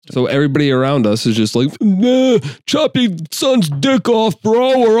So everybody around us is just like, nah, chop your son's dick off,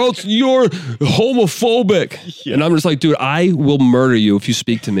 bro, or else you're homophobic. Yeah. And I'm just like, dude, I will murder you if you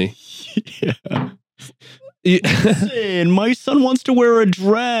speak to me. Yeah. Listen, my son wants to wear a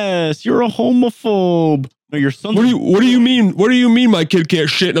dress. You're a homophobe. No, your son. What do you mean? What do you mean my kid can't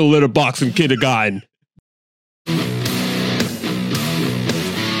shit in a litter box in kindergarten?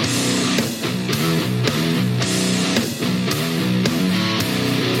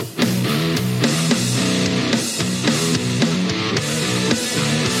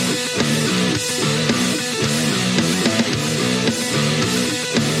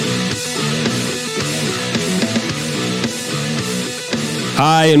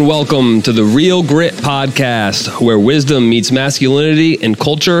 Hi, and welcome to the Real Grit Podcast, where wisdom meets masculinity and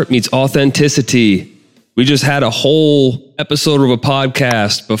culture meets authenticity. We just had a whole episode of a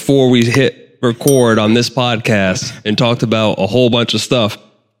podcast before we hit record on this podcast and talked about a whole bunch of stuff.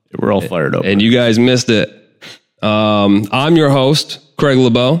 We're all fired up. And you guys missed it. I'm your host, Craig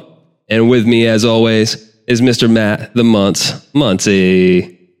Lebeau, and with me, as always, is Mr. Matt the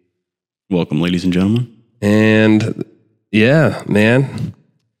Muncy. Welcome, ladies and gentlemen. And yeah, man.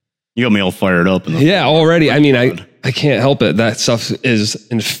 You got me all fired up. Already. I mean, I can't help it. That stuff is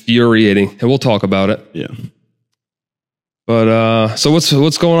infuriating, and we'll talk about it. Yeah. But so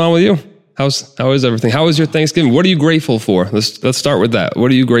what's going on with you? How is everything? How was your Thanksgiving? What are you grateful for? Let's start with that.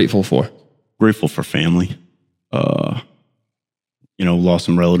 What are you grateful for? Grateful for family. Lost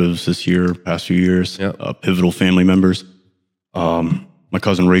some relatives this year, past few years. Yeah. Pivotal family members. My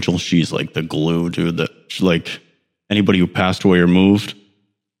cousin Rachel, she's like the glue, dude. That she, like anybody who passed away or moved,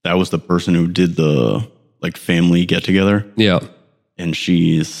 that was the person who did the like family get together. Yeah. And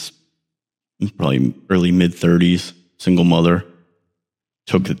she's probably early mid 30s, single mother.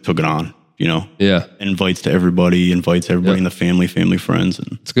 Took it on, you know. Yeah. Invites everybody in the family friends,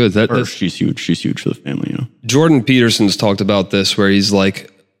 and it's good. She's huge. She's huge for the family, you know. Jordan Peterson's talked about this, where he's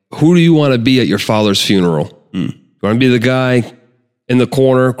like, "Who do you want to be at your father's funeral? You want to be the guy in the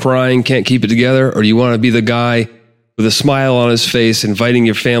corner crying, can't keep it together, or do you want to be the guy with a smile on his face, inviting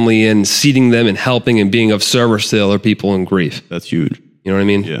your family in, seating them and helping and being of service to other people in grief?" That's huge. You know what I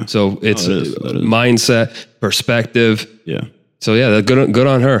mean? Yeah. So it's that is. mindset, perspective. Yeah. So yeah, good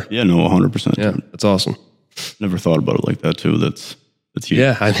on her. Yeah, no, 100%. Yeah, that's awesome. Never thought about it like that too. That's huge.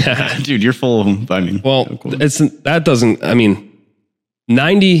 Yeah, dude, you're full of them. I mean, well, cool.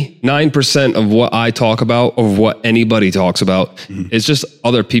 99% of what I talk about, or what anybody talks about, is just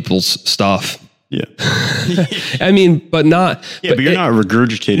other people's stuff. Yeah. I mean, but not. Yeah, but you're not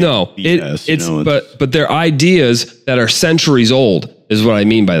regurgitating. No, BS, but they're ideas that are centuries old, is what I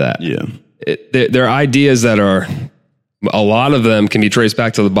mean by that. Yeah. They're ideas that are, a lot of them can be traced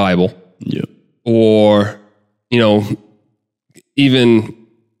back to the Bible. Yeah. Or, even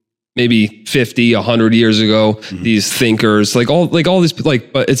maybe 50, 100 years ago, these thinkers, like all these,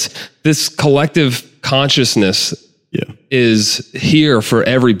 but it's this collective consciousness is here for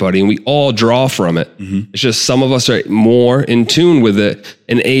everybody, and we all draw from it. It's just some of us are more in tune with it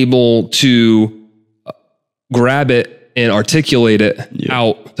and able to grab it and articulate it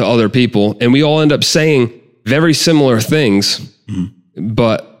out to other people. And we all end up saying very similar things,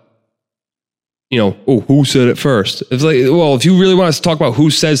 but who said it first? It's like, well, if you really want us to talk about who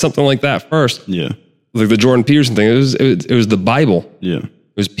said something like that first, like the Jordan Peterson thing, it was the Bible. Yeah.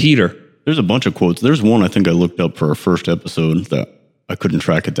 It was Peter. There's a bunch of quotes. There's one I think I looked up for our first episode that I couldn't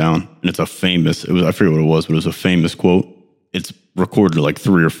track it down. And it's I forget what it was, but it was a famous quote. It's recorded to like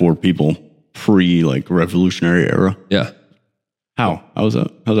 3 or 4 people pre-revolutionary era. Yeah. How's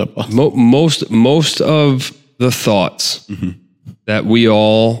that possible? Most of the thoughts that we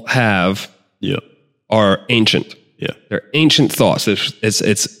all have are ancient. Yeah. They're ancient thoughts.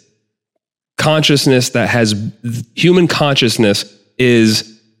 It's consciousness that has, human consciousness is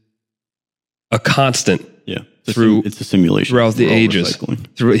a constant. Yeah. It's a simulation throughout the ages. Well,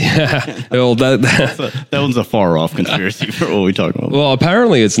 that one's a far off conspiracy for what we talk about. Well,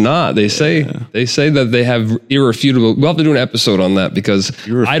 apparently it's not. They say that they have irrefutable. We'll have to do an episode on that, because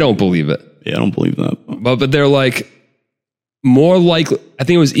I don't believe it. Yeah, I don't believe that. But they're like, more likely, I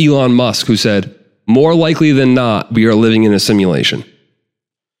think it was Elon Musk who said, more likely than not, we are living in a simulation.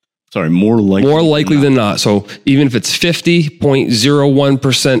 Sorry, more likely than not. So even if it's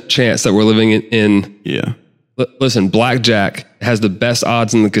 50.01% chance that we're living in. Yeah. Listen, blackjack has the best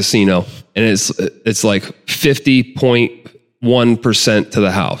odds in the casino, and it's like 50.1% to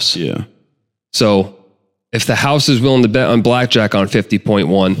the house. Yeah. So if the house is willing to bet on blackjack on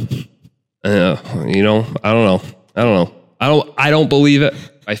 50.1, I don't know. I don't believe it.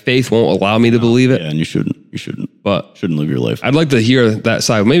 My faith won't allow me to believe it. Yeah, and you shouldn't. But shouldn't live your life. I'd like to hear that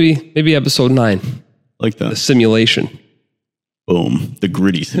side. Maybe episode 9. Like that. The simulation. Boom. The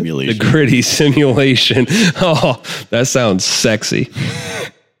gritty simulation. The gritty simulation. Oh, that sounds sexy.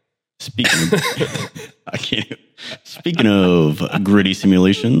 Speaking of gritty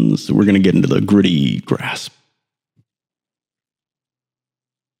simulations, we're going to get into the gritty grasp.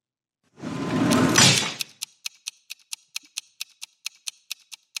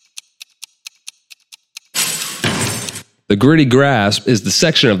 The gritty grasp is the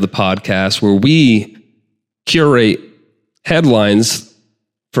section of the podcast where we curate headlines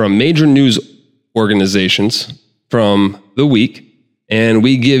from major news organizations from the week, and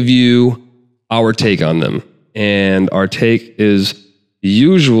we give you our take on them. And our take is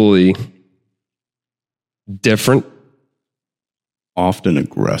usually different. Often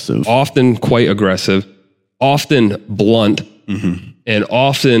aggressive. Often quite aggressive. Often blunt. And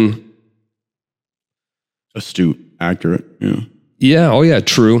often astute, accurate. Yeah. Yeah. Oh, yeah.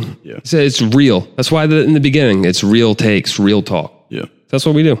 True. Yeah. It's real. That's why in the beginning, it's real takes, real talk. Yeah. That's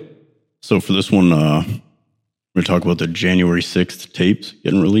what we do. So for this one, we're going to talk about the January 6th tapes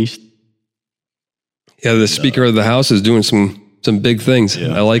getting released. Yeah. The Speaker of the House is doing some big things.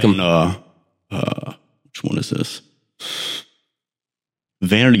 Yeah. I like him. Which one is this?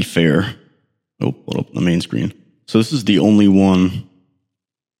 Vanity Fair. Oh, pull up on the main screen. So this is the only one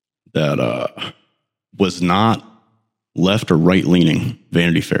that was not left or right leaning.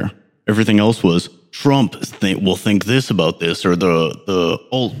 Vanity Fair. Everything else was Trump will think this about this, or the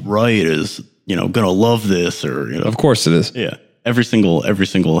alt right is gonna love this, or Of course it is. Yeah. Every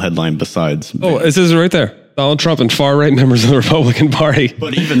single headline besides. Oh, it says right there. Donald Trump and far right members of the Republican Party.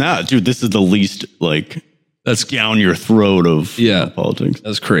 But even that, dude, this is the least that's down your throat of politics.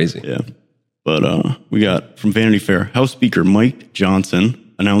 That's crazy. Yeah. But we got from Vanity Fair, House Speaker Mike Johnson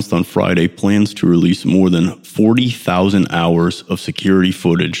announced on Friday plans to release more than 40,000 hours of security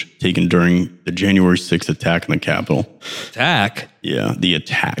footage taken during the January 6th attack on the Capitol. Attack? Yeah, the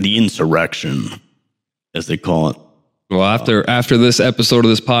attack, the insurrection, as they call it. Well, after this episode of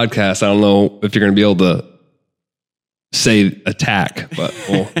this podcast, I don't know if you're going to be able to say attack, but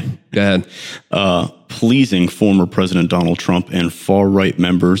go ahead. Pleasing former President Donald Trump and far-right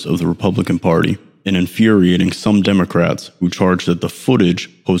members of the Republican Party, and infuriating some Democrats who charge that the footage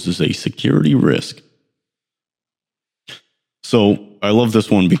poses a security risk. So I love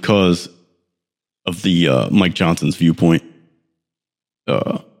this one because of the Mike Johnson's viewpoint.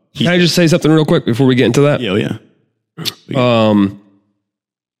 Can I just say something real quick before we get into that? Yeah.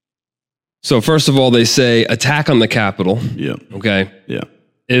 So first of all, they say attack on the Capitol. Yeah. Okay. Yeah.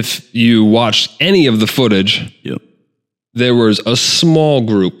 If you watched any of the footage, there was a small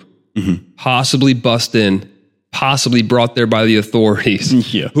group possibly bussed in, possibly brought there by the authorities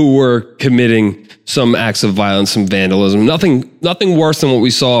who were committing some acts of violence, some vandalism. Nothing worse than what we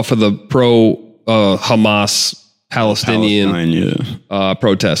saw for the pro-Hamas Palestinian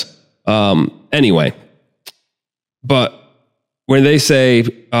protest. Anyway, but when they say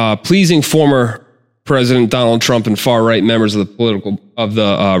pleasing former President Donald Trump and far-right members of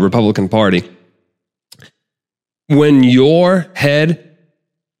the Republican Party, when your head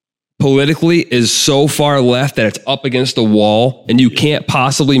politically is so far left that it's up against the wall and you can't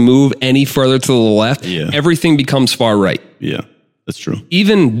possibly move any further to the left, everything becomes far right. Yeah, that's true.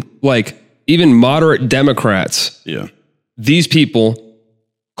 Even moderate Democrats, these people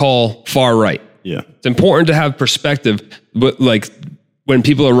call far right. Yeah. It's important to have perspective, but when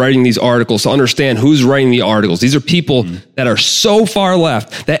people are writing these articles, to understand who's writing the articles. These are people that are so far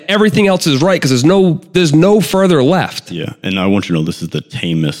left that everything else is right because there's no further left. Yeah, and I want you to know this is the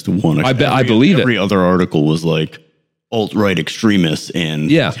tamest one. I believe every other article was like alt-right extremists and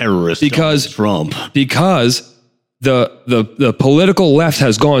terrorists because Trump. Because the political left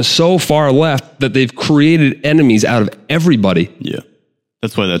has gone so far left that they've created enemies out of everybody. Yeah,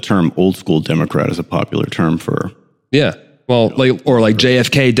 that's why that term "old school Democrat" is a popular term for. Yeah. Well, like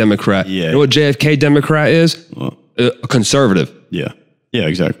JFK Democrat. Yeah. You know what JFK Democrat is? A conservative. Yeah. Yeah,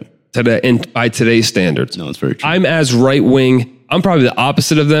 exactly. By today's standards. No, that's very true. I'm as right-wing. I'm probably the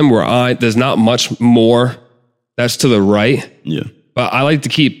opposite of them where there's not much more that's to the right. Yeah. But I like to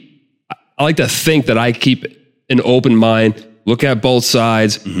think that I keep an open mind, look at both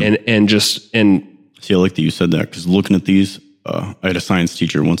sides and see, I like that you said that because looking at these, I had a science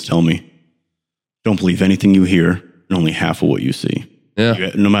teacher once tell me, don't believe anything you hear. Only half of what you see.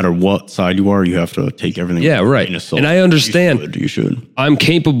 Yeah. No matter what side you are, you have to take everything. Yeah, right. And I understand. You should. I'm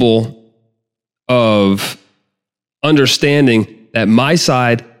capable of understanding that my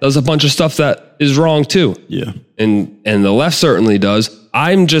side does a bunch of stuff that is wrong too. Yeah. And the left certainly does.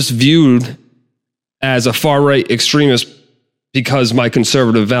 I'm just viewed as a far-right extremist because my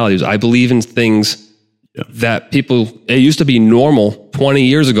conservative values. I believe in things that people, it used to be normal 20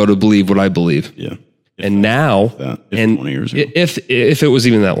 years ago to believe what I believe. Yeah. And now, 20 years ago. if it was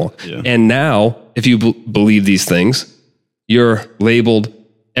even that long, and now, if you believe these things, you're labeled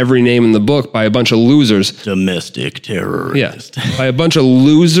every name in the book by a bunch of losers. Domestic terrorist. Yeah, by a bunch of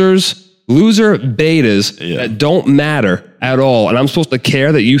loser betas that don't matter at all. And I'm supposed to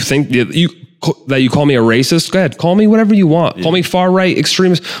care that you think that you call me a racist? Go ahead, call me whatever you want. Call me far right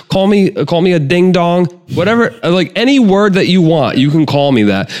extremist. Call me a ding dong. Whatever, like any word that you want, you can call me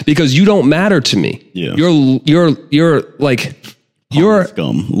that because you don't matter to me. Yeah. You're like you're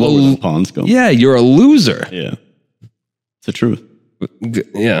scum. Lower than pond scum. Yeah, you're a loser. Yeah, it's the truth.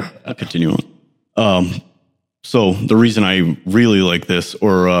 Yeah, I'll continue on. So the reason I really like this,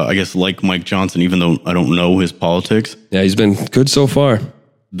 or I guess like Mike Johnson, even though I don't know his politics. Yeah, he's been good so far.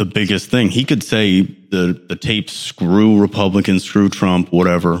 The biggest thing, he could say the tapes, screw Republicans, screw Trump,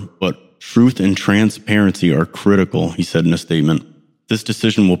 whatever, but truth and transparency are critical, he said in a statement. This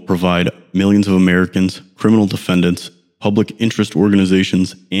decision will provide millions of Americans, criminal defendants, public interest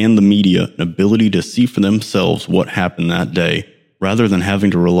organizations, and the media an ability to see for themselves what happened that day, rather than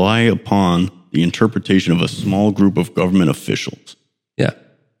having to rely upon the interpretation of a small group of government officials. Yeah.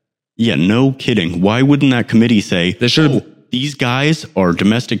 Yeah, no kidding. Why wouldn't that committee say, they should have... these guys are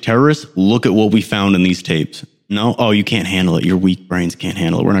domestic terrorists. Look at what we found in these tapes. No, oh, you can't handle it. Your weak brains can't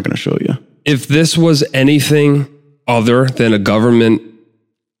handle it. We're not going to show you. If this was anything other than a government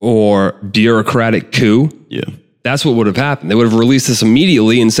or bureaucratic coup, that's what would have happened. They would have released this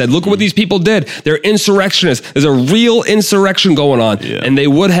immediately and said, look at what these people did. They're insurrectionists. There's a real insurrection going on. Yeah. And they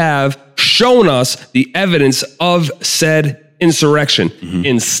would have shown us the evidence of said insurrection. Mm-hmm.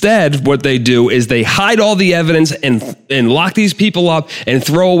 Instead, what they do is they hide all the evidence and lock these people up and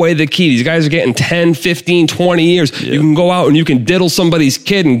throw away the key. These guys are getting 10, 15, 20 years. Yeah. You can go out and you can diddle somebody's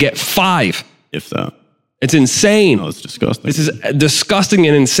kid and get 5. If that. It's insane. No, it's disgusting. This is disgusting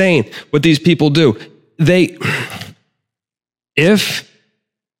and insane what these people do. If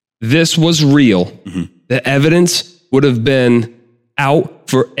this was real, the evidence would have been out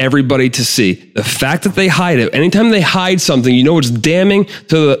for everybody to see. The fact that they hide it, anytime they hide something, you know it's damning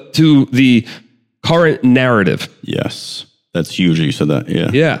to the current narrative. Yes, that's huge. You said that.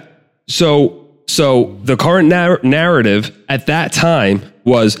 Yeah. Yeah. So the current narrative at that time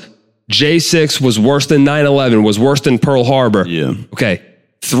was J6 was worse than 9/11, was worse than Pearl Harbor. Yeah. Okay.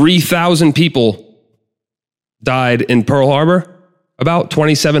 3,000 people died in Pearl Harbor. About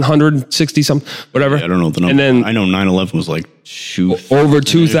 2,760 something, whatever. Yeah, I don't know the number. And then I know 9/11 was like over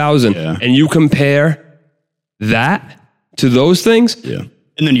 2,000. Yeah. And you compare that to those things. Yeah.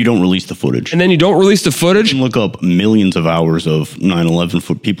 And then you don't release the footage. You can look up millions of hours of 9/11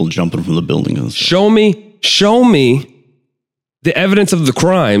 for people jumping from the building. And stuff. Show me the evidence of the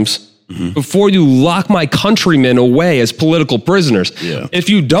crimes before you lock my countrymen away as political prisoners. Yeah. If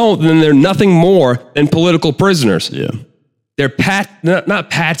you don't, then they're nothing more than political prisoners. Yeah. They're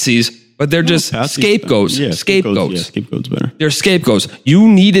not patsies, but they're just scapegoats. Yeah, scapegoats. Yeah, scapegoats better. They're scapegoats. You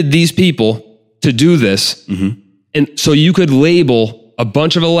needed these people to do this, and so you could label a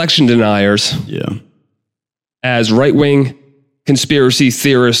bunch of election deniers as right-wing conspiracy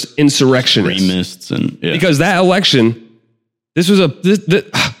theorists, insurrectionists. Because that election,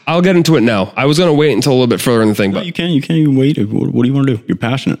 I'll get into it now. I was going to wait until a little bit further in the thing. But you can't even wait. What do you want to do? You're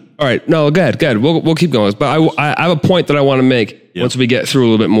passionate. All right. No, go ahead. We'll keep going. But I have a point that I want to make once we get through a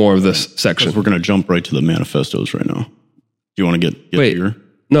little bit more of this section. We're going to jump right to the manifestos right now. Do you want to get Wait, here?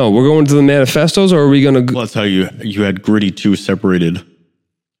 No, we're going to the manifestos, or are we going to... Well, that's how you had Gritty 2 separated.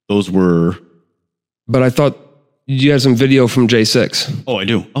 Those were... But I thought you had some video from J6. Oh, I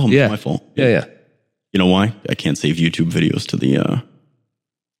do. Oh, yeah. My fault. Yeah. You know why? I can't save YouTube videos to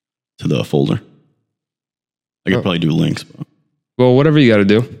the folder. I could probably do links. But. Well, whatever you got to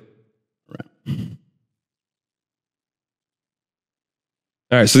do. Right.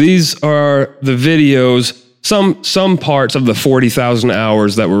 All right. So these are the videos, some parts of the 40,000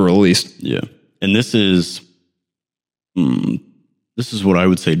 hours that were released. Yeah. And this is what I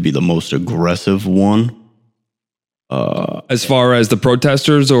would say would be the most aggressive one. As far as the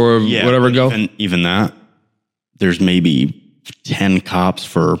protesters or whatever go? Even that, there's maybe 10 cops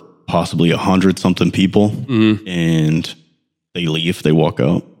for possibly 100-something people, and they leave, they walk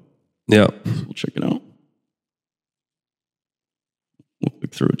out. Yeah. So we'll check it out. We'll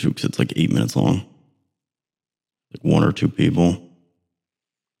click through it too, because it's like 8 minutes long. Like 1 or 2 people.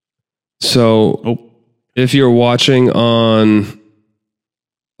 So, if you're watching on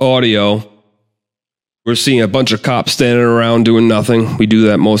audio, we're seeing a bunch of cops standing around doing nothing. We do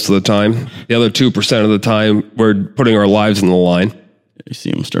that most of the time. The other 2% of the time, we're putting our lives on the line. You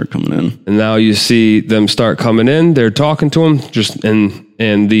see them start coming in. And now you see them start coming in. They're talking to them.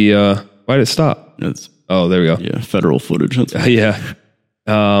 Why did it stop? Oh, there we go. Yeah, federal footage. Yeah.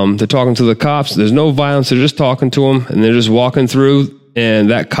 They're talking to the cops. There's no violence. They're just talking to them, and they're just walking through, and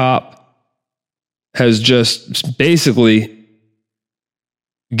that cop has just basically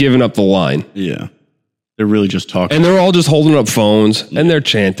given up the line. Yeah. They're really just talking. And they're all just holding up phones, and they're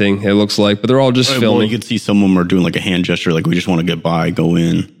chanting, it looks like, but they're all just filming. Well, you can see some of them are doing like a hand gesture, like we just want to get by, go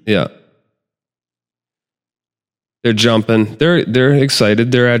in. Yeah. They're jumping. They're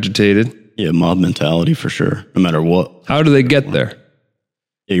excited. They're agitated. Yeah, mob mentality for sure, no matter what. How do they get there?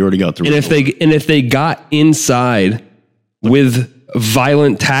 Yeah, you already got through. And if they got inside with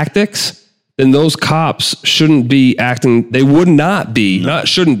violent tactics, then those cops shouldn't be acting. They would not be, not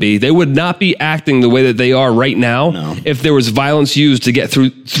shouldn't be. They would not be acting the way that they are right now if there was violence used to get through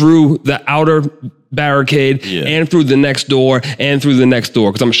the outer barricade and through the next door and through the next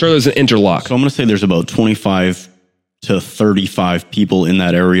door. Because I'm sure there's an interlock. So I'm going to say there's about 25 to 35 people in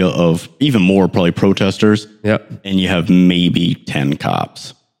that area of even more probably protesters. Yep. And you have maybe 10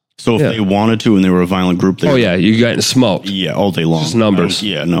 cops. So if they wanted to and they were a violent group, you got smoked. Yeah, all day long. Just numbers.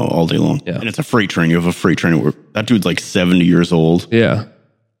 All day long. Yeah. And it's a freight train. You have a freight train where that dude's like 70 years old. Yeah.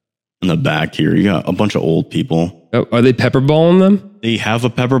 In the back here, you got a bunch of old people. Are they pepperballing them? They have a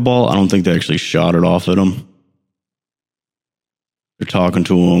pepper ball. I don't think they actually shot it off at them. They're talking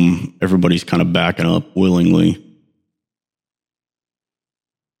to them. Everybody's kind of backing up willingly.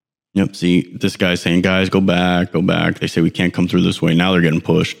 Yep, see, this guy's saying, guys, go back, go back. They say, we can't come through this way. Now they're getting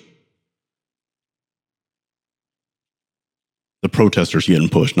pushed. The protesters getting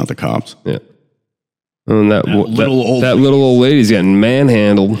pushed, not the cops. Yeah. And that little old lady's getting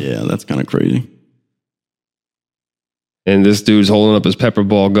manhandled. Yeah, that's kind of crazy. And this dude's holding up his pepper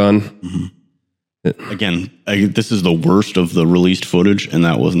ball gun. Mm-hmm. Again, this is the worst of the released footage, and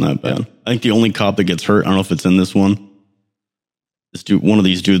that wasn't that bad. Yeah. I think the only cop that gets hurt, I don't know if it's in this one. This dude, one of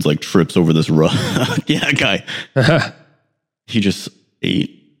these dudes, like trips over this rug. Yeah, guy. He just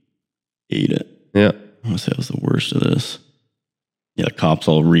ate it. Yeah. I want to say that was the worst of this. Yeah, the cops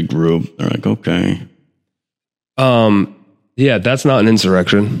all regroup. They're like, okay. Yeah, that's not an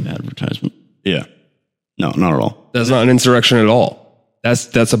insurrection. Advertisement. Yeah. No, not at all. That's not an insurrection at all.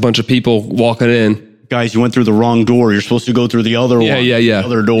 That's a bunch of people walking in. Guys, you went through the wrong door. You're supposed to go through the other one. Yeah. The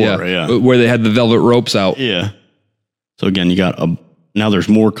other door. Yeah. Where they had the velvet ropes out. Yeah. So again, you got now there's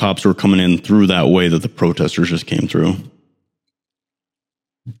more cops who are coming in through that way that the protesters just came through.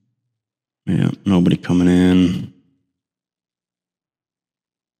 Yeah, nobody coming in.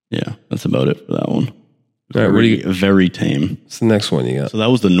 Yeah, that's about it for that one. All right, very tame. What's the next one you got? So that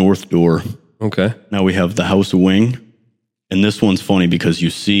was the north door. Okay. Now we have the house wing. And this one's funny because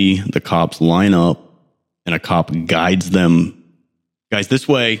you see the cops line up and a cop guides them. Guys, this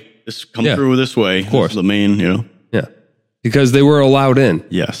way. Come through this way. Of course. This is the main, Yeah. Because they were allowed in.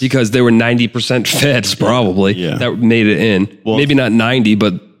 Yes. Because they were 90% feds, probably. Yeah. That made it in. Well, maybe not 90,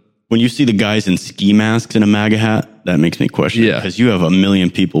 but... When you see the guys in ski masks and a MAGA hat, that makes me question it. Because you have a million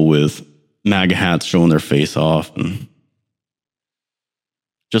people with MAGA hats showing their face off. And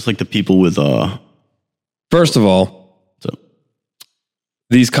just like the people with... First of all,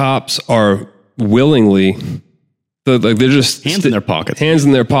 these cops are willingly... they're just... Hands in their pockets. Hands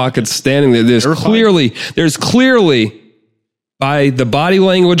in their pockets, standing there. There's clearly... By the body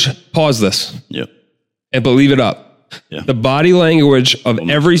language, pause this. Yep. And believe it up. Yeah. The body language of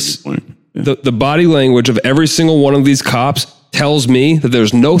the body language of every single one of these cops tells me that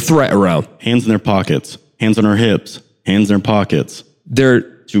there's no threat around. Hands in their pockets, hands on our hips, hands in their pockets. They're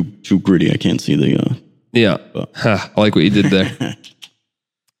too gritty. I can't see the I like what you did there.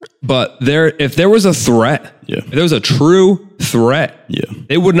 But if there was a threat, if there was a true threat,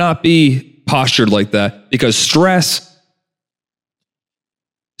 it would not be postured like that because a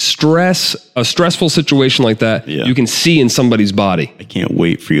stressful situation like that, you can see in somebody's body. I can't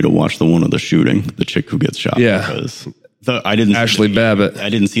wait for you to watch the one of the shooting, the chick who gets shot. Yeah. Because I didn't Ashley Babbitt. I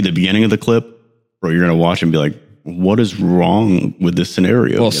didn't see the beginning of the clip, bro. You're going to watch and be like, what is wrong with this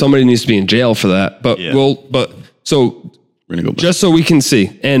scenario? Well, somebody needs to be in jail for that. But so we're going to go back. Just so we can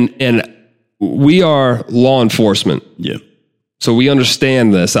see. And we are law enforcement. Yeah. So we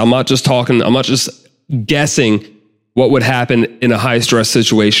understand this. I'm not just guessing what would happen in a high stress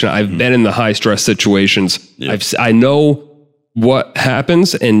situation. I've been in the high stress situations. Yeah. I know what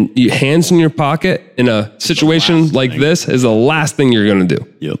happens, and hands in your pocket in a situation like this is the last thing you're going to do.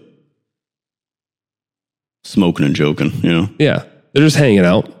 Yep. Smoking and joking, Yeah. They're just hanging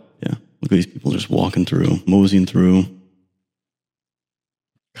out. Yeah. Look at these people just walking through, moseying through.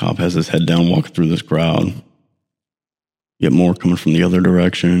 Cop has his head down, walking through this crowd. Get more coming from the other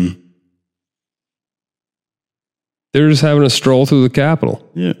direction. They're just having a stroll through the Capitol.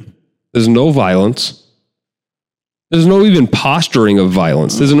 Yeah. There's no violence. There's no even posturing of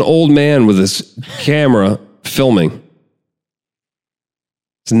violence. There's an old man with his camera filming.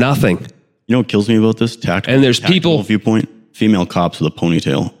 It's nothing. You know what kills me about this? And there's people viewpoint. Female cops with a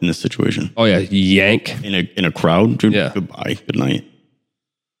ponytail in this situation. Oh yeah, yank in a crowd. Dude, yeah. Goodbye. Good night.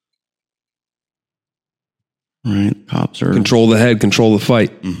 All right. Cops are control the head, control the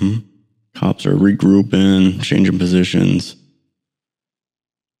fight. Mm-hmm. Cops are regrouping, changing positions.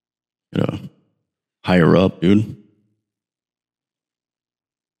 Get a higher up, dude.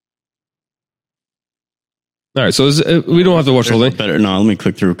 All right, so we don't have to watch the whole thing. Better, no, let me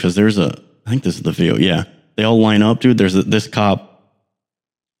click through because I think this is the video. Yeah, they all line up, dude. There's this cop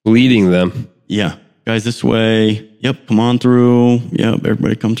leading them. Yeah, guys, this way. Yep, come on through. Yep,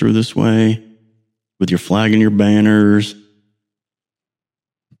 everybody come through this way with your flag and your banners.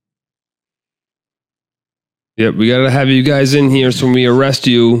 Yep, we got to have you guys in here so when we arrest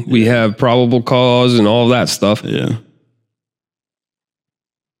you, we have probable cause and all that stuff. Yeah.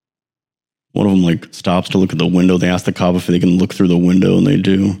 One of them like stops to look at the window. They ask the cop if they can look through the window, and they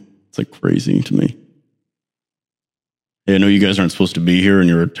do. It's like crazy to me. Hey, I know you guys aren't supposed to be here and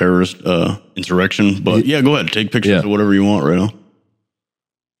you're a terrorist insurrection, but yeah, go ahead. Take pictures of whatever you want right now.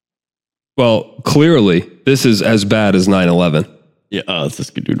 Well, clearly, this is as bad as 9/11. Yeah, it's this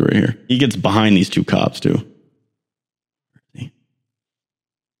good dude right here. He gets behind these two cops, too.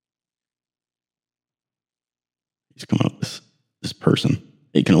 He's coming up this person.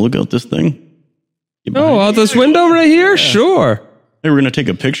 Hey, can I look out this thing? Out this window right here? Yeah. Sure. Hey, we're going to take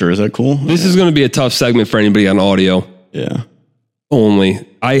a picture. Is that cool? This is going to be a tough segment for anybody on audio. Yeah. Only.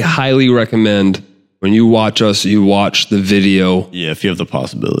 I highly recommend when you watch us, you watch the video. Yeah, if you have the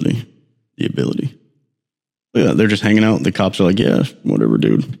possibility, the ability. Look at that. They're just hanging out. The cops are like, yeah, whatever,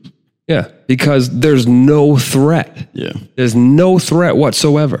 dude. Yeah, because there's no threat. Yeah. There's no threat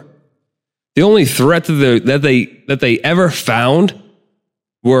whatsoever. The only threat that they ever found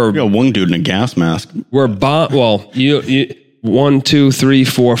were... You got one dude in a gas mask. Were you 1, 2, 3,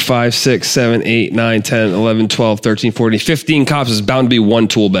 4, 5, 6, 7, 8, 9, 10, 11, 12, 13, 14, 15 cops is bound to be one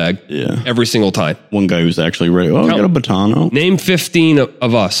tool bag. Yeah. Every single time. One guy who's actually ready. Oh, I got a baton out. Name 15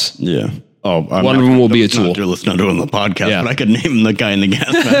 of us. Yeah. Oh, one of them will be a tool. Let's not do it on the podcast, but I could name the guy in the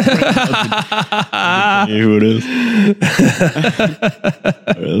gas mask. Right who it is.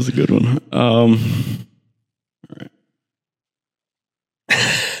 Right, that's a good one. All right.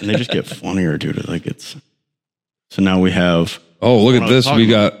 And they just get funnier, dude. Like so now we have. Oh, look at this. We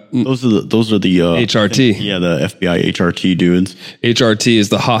got those are the HRT. Yeah, the FBI HRT dudes. HRT is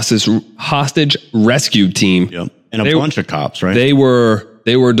the hostage rescue team. Yep. And a bunch of cops, right? They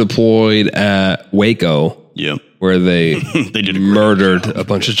were deployed at Waco. Yep. Where they they murdered a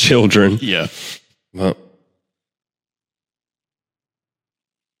bunch of children. Yeah. Well,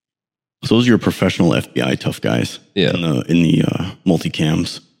 so those are your professional FBI tough guys. Yeah. In the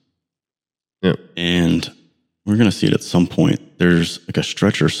multicams. Yeah. And we're gonna see it at some point. There's like a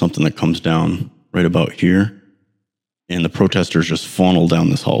stretcher or something that comes down right about here, and the protesters just funnel down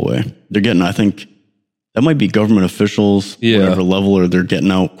this hallway. They're getting, I think, that might be government officials, whatever level, or they're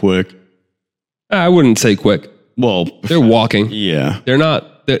getting out quick. I wouldn't say quick. Well, they're walking. Yeah, they're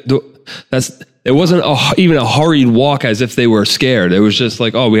not. It wasn't even a hurried walk as if they were scared. It was just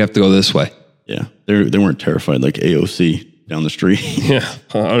like, oh, we have to go this way. Yeah, they weren't terrified like AOC down the street. Yeah,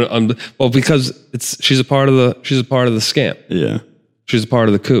 well, because she's a part of the scam. Yeah, she's a part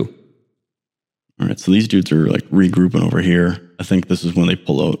of the coup. All right, so these dudes are like regrouping over here. I think this is when they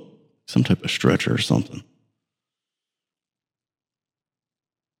pull out some type of stretcher or something.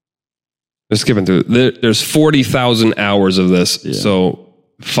 Just skipping through. There's 40,000 hours of this. Yeah. So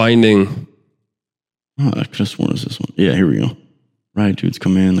finding. Oh, I could have sworn it was this one. Yeah, here we go. Riot dudes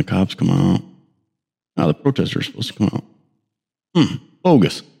come in, the cops come out. Ah, the protesters are supposed to come out.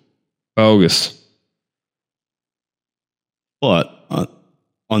 Bogus. But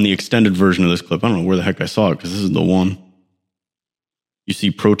on the extended version of this clip, I don't know where the heck I saw it because this is the one. You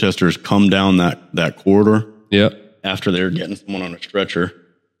see protesters come down that corridor. Yeah. After they're getting someone on a stretcher.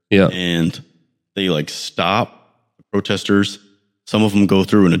 Yeah. And they like stop the protesters. Some of them go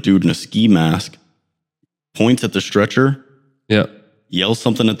through and a dude in a ski mask points at the stretcher. Yeah. Yells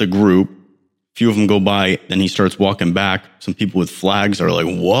something at the group. A few of them go by. Then he starts walking back. Some people with flags are like,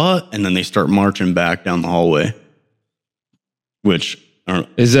 what? And then they start marching back down the hallway. Which, I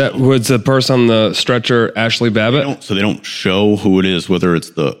Is that was the person on the stretcher Ashley Babbitt? So they don't show who it is, whether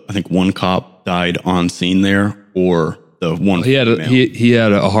it's I think one cop died on scene there or the one. He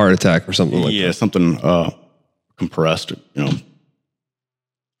had a heart attack or something like that. Yeah, something compressed,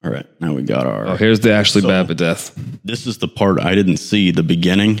 All right, now we got our... Oh, here's the Ashley Babbitt death. This is the part I didn't see, the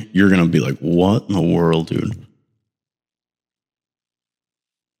beginning. You're going to be like, what in the world, dude?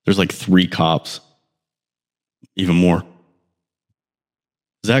 There's like 3 cops. Even more.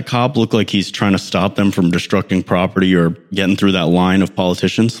 Does that cop look like he's trying to stop them from destructing property or getting through that line of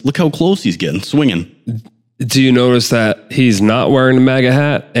politicians? Look how close he's getting, swinging. Do you notice that he's not wearing a MAGA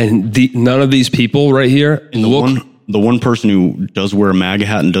hat? And none of these people right here The one person who does wear a MAGA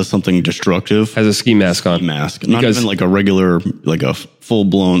hat and does something destructive has a ski mask on. Not even like a regular, like a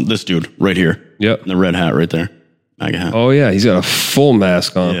full-blown, this dude right here. Yep. In the red hat right there. MAGA hat. Oh, yeah. He's got a full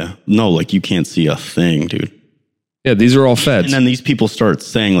mask on. Yeah. No, like you can't see a thing, dude. Yeah, these are all feds. And then these people start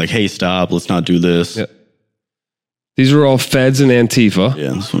saying like, hey, stop, let's not do this. Yep. These are all feds and Antifa.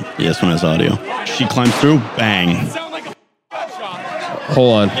 Yeah, this one has audio. She climbs through, bang.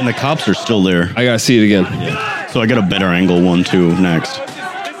 Hold on. And the cops are still there. I got to see it again. Yeah. So I got a better angle one, too, next.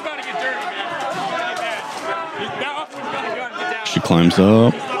 She climbs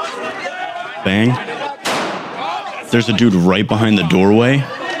up. Bang. There's a dude right behind the doorway.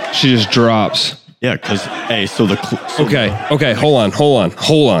 She just drops. Yeah, because, hey, so the... Okay, hold on.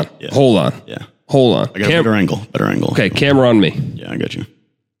 Yeah. Hold on. Yeah. Hold on. I got a better angle. Okay, camera on me. Yeah, I got you.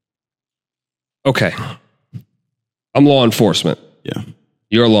 Okay. I'm law enforcement. Yeah.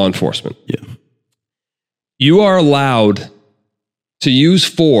 You're law enforcement. Yeah. You are allowed to use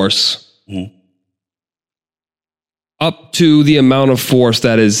force up to the amount of force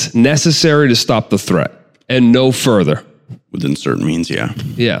that is necessary to stop the threat and no further. Within certain means, yeah.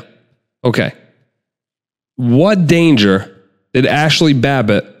 Yeah. Okay. What danger did Ashley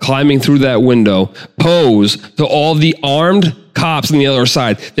Babbitt climbing through that window pose to all the armed cops on the other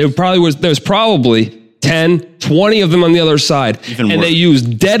side? There's probably 10, 20 of them on the other side. And they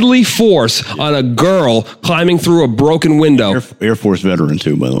used deadly force on a girl climbing through a broken window. Air Force veteran,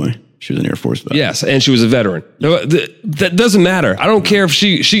 too, by the way. She was an Air Force veteran. Yes, and she was a veteran. That doesn't matter. I don't care if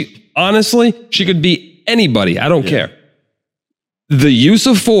she honestly, she could be anybody. I don't care. The use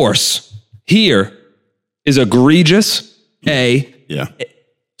of force here is egregious, Yeah.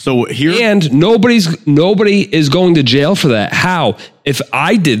 So here... And nobody is going to jail for that. How? If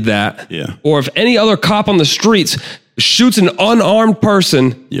I did that, or if any other cop on the streets shoots an unarmed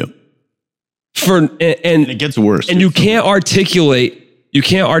person, and it gets worse. And you can't articulate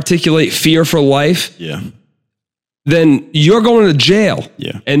fear for life, then you're going to jail.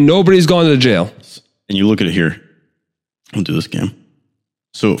 And nobody's going to jail. And you look at it here. I'll do this again.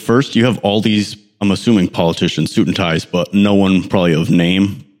 So first you have all these, I'm assuming politicians, suit and ties, but no one probably of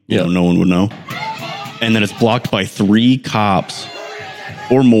name. No one would know. And then it's blocked by 3 cops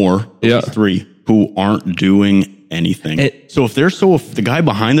or more, 3, who aren't doing anything. So if the guy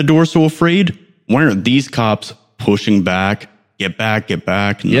behind the door is so afraid, why aren't these cops pushing back, get back,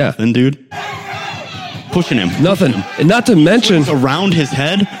 nothing, dude? Pushing him. Nothing. And not to mention... around his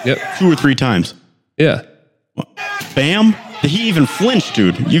head 2 or 3 times. Yeah. Bam. Did he even flinch,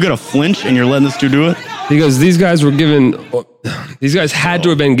 dude? You got to flinch and you're letting this dude do it? Because these guys had to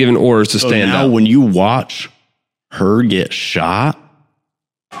have been given orders to stand now up. When you watch her get shot...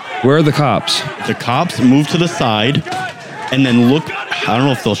 Where are the cops? The cops move to the side and then look... I don't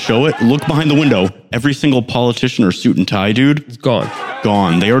know if they'll show it. Look behind the window. Every single politician or suit and tie dude... It's gone.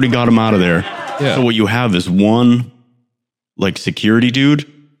 Gone. They already got him out of there. Yeah. So what you have is one security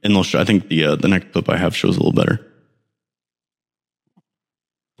dude, and they'll show... I think the next clip I have shows a little better.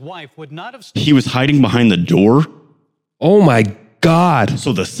 Wife would not have... He was hiding behind the door. Oh my God.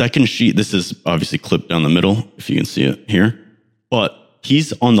 So the second this is obviously clipped down the middle, if you can see it here. But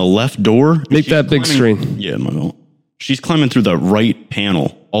he's on the left door. Make that big screen. Yeah, my fault. She's climbing through the right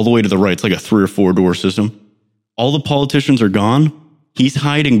panel, all the way to the right. It's like a 3 or 4 door system. All the politicians are gone. He's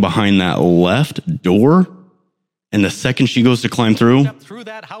hiding behind that left door. And the second she goes to climb through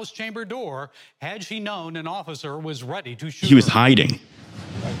that house chamber door, had she known an officer was ready to shoot he was her. hiding.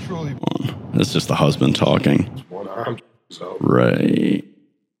 That's just the husband talking. Right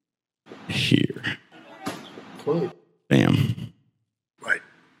here. Bam. Right.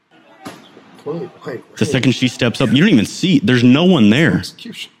 The second she steps up, you don't even see. There's no one there.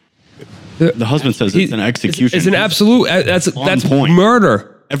 The husband says it's an execution. It's an absolute. That's point.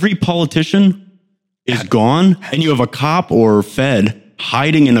 Murder. Every politician is gone, and you have a cop or fed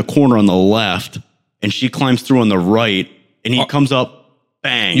hiding in a corner on the left, and she climbs through on the right, and he comes up.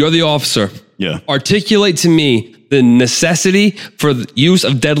 Bang. You're the officer. Yeah. Articulate to me the necessity for the use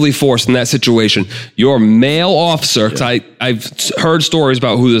of deadly force in that situation. You're a male officer. 'Cause I've heard stories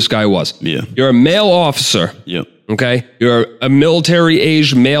about who this guy was. Yeah. You're a male officer. Yep. Okay. You're a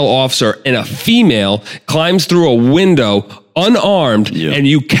military-aged male officer, and a female climbs through a window unarmed, and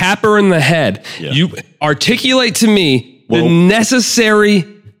you cap her in the head. Yeah. You articulate to me the necessary.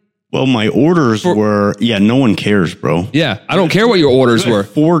 Well, my orders were, no one cares, bro. Yeah. I don't care what your orders were.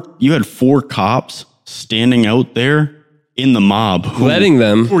 You had 4 cops standing out there in the mob who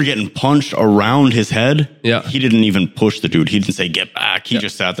were getting punched around his head. Yeah. He didn't even push the dude. He didn't say, get back. He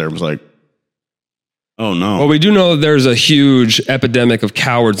just sat there and was like, oh no. Well, we do know that there's a huge epidemic of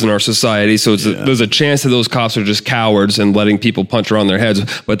cowards in our society. So there's a chance that those cops are just cowards and letting people punch around their heads.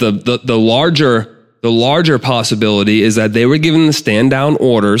 But the larger possibility is that they were given the stand down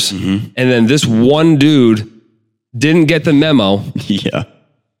orders, and then this one dude didn't get the memo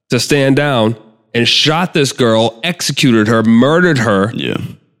to stand down and shot this girl, executed her, murdered her,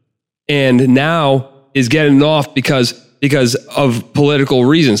 and now is getting off because of political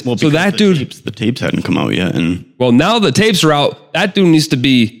reasons. Well, so that the tapes hadn't come out yet, and now the tapes are out. That dude needs to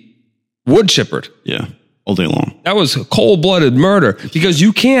be wood chippered. Yeah, all day long. That was cold-blooded murder, because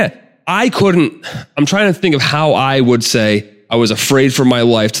you can't. I'm trying to think of how I would say I was afraid for my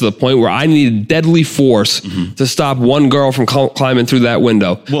life to the point where I needed deadly force to stop one girl from climbing through that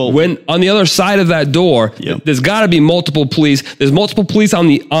window. Well, when on the other side of that door, there's got to be multiple police. There's multiple police on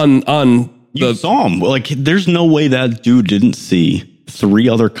you saw him. Like, there's no way that dude didn't see 3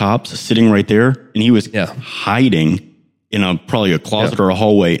 other cops sitting right there, and he was hiding in probably a closet or a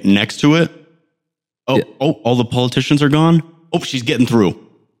hallway next to it. Oh, all the politicians are gone. Oh, she's getting through.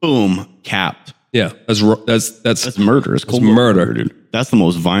 Boom, capped. Yeah, that's murder. It's cold murder, dude. That's the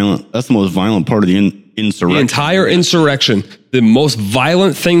most violent part of the insurrection. The entire insurrection. The most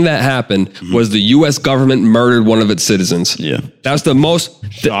violent thing that happened was the U.S. government murdered one of its citizens. Yeah, that's the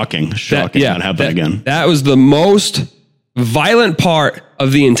most shocking. That happened again. That was the most violent part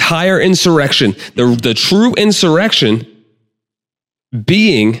of the entire insurrection. The true insurrection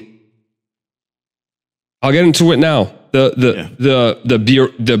being, I'll get into it now.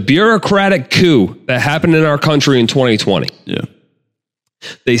 The bureaucratic coup that happened in our country in 2020. Yeah.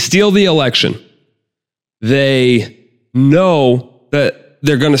 They steal the election. They know that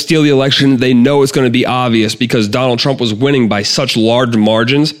they're going to steal the election. They know it's going to be obvious because Donald Trump was winning by such large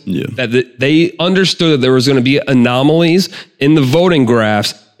margins that they understood that there was going to be anomalies in the voting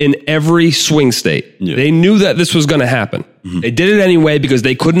graphs in every swing state. Yeah. They knew that this was going to happen. They did it anyway because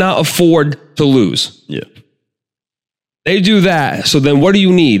they could not afford to lose. Yeah. They do that. So then what do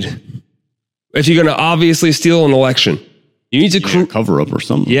you need? If you're going to obviously steal an election, you need to cover up or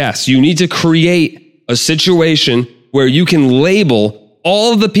something. Yes. You need to create a situation where you can label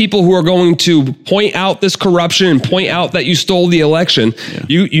all of the people who are going to point out this corruption and point out that you stole the election.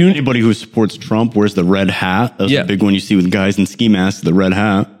 Yeah. Anybody who supports Trump wears the red hat. That's a big one you see with guys in ski masks, the red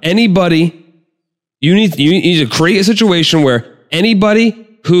hat. Anybody, you need to create a situation where anybody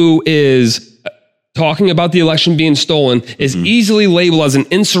who is talking about the election being stolen is easily labeled as an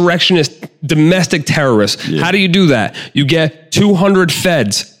insurrectionist domestic terrorist. Yeah. How do you do that? You get 200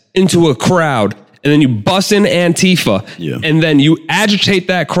 feds into a crowd, and then you bust in Antifa, and then you agitate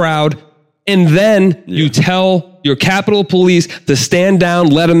that crowd, and then you tell your Capitol Police to stand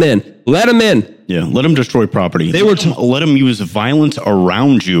down, let them in. Let them in. Yeah, let them destroy property. Let them use violence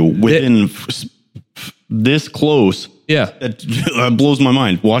around you within this close. Yeah. That blows my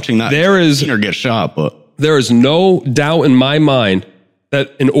mind watching that or get shot. But there is no doubt in my mind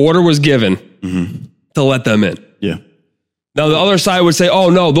that an order was given to let them in. Yeah. Now, the other side would say, oh,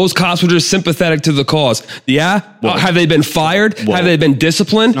 no, those cops were just sympathetic to the cause. Yeah? Well, have they been fired? Have they been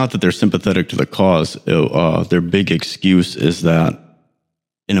disciplined? Not that they're sympathetic to the cause. Their big excuse is that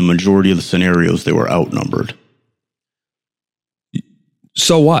in a majority of the scenarios, they were outnumbered.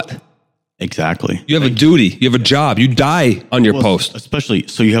 So what? Exactly. You have a duty. You have a job. You die on your post. Especially,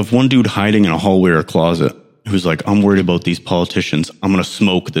 so you have one dude hiding in a hallway or a closet who's like, I'm worried about these politicians. I'm going to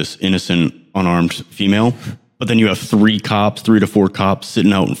smoke this innocent, unarmed female. But then you have 3 to 4 cops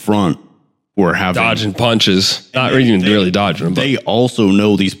sitting out in front who are having... dodging punches. Not even really dodging them. They also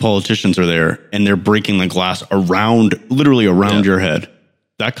know these politicians are there, and they're breaking the glass literally around your head.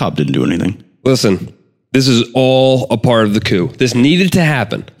 That cop didn't do anything. Listen, this is all a part of the coup. This needed to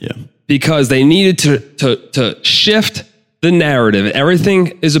happen. Yeah. Because they needed to shift the narrative.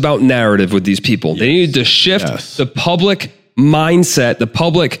 Everything is about narrative with these people. Yes. They needed to shift the public mindset, the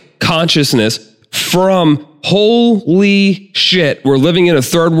public consciousness from holy shit, we're living in a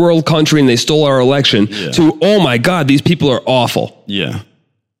third world country and they stole our election to, oh my God, these people are awful. Yeah.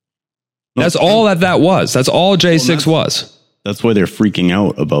 That's all that was. That's all J6 was. That's why they're freaking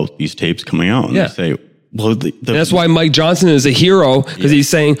out about these tapes coming out. And they say, well, that's why Mike Johnson is a hero, because he's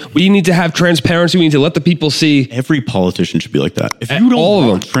saying we need to have transparency. We need to let the people see. Every politician should be like that. If you don't all of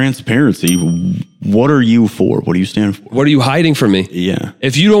want them. Transparency, what are you for? What do you stand for? What are you hiding from me? Yeah.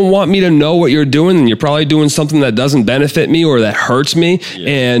 If you don't want me to know what you're doing, then you're probably doing something that doesn't benefit me or that hurts me,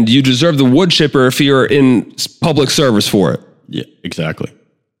 and you deserve the wood chipper if you're in public service for it. Yeah, exactly.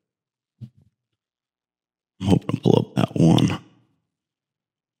 I'm hoping to pull up that one.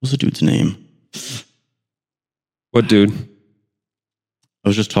 What's the dude's name? What dude? I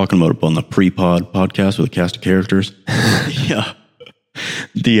was just talking about it on the pre-pod podcast with a cast of characters. Yeah.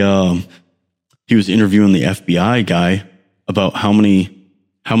 He was interviewing the FBI guy about how many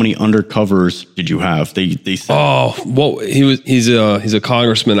undercovers did you have? They said, he's a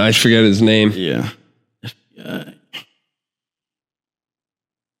congressman. I forget his name. Yeah. FBI.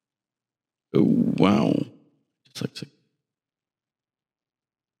 Oh, wow. Just like here.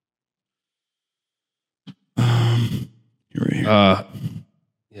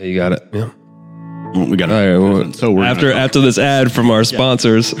 Yeah, you got it. Yeah. Well, we got it. All right, well, so we're after this ad from our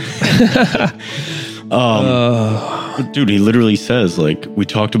sponsors. Dude, he literally says, like, we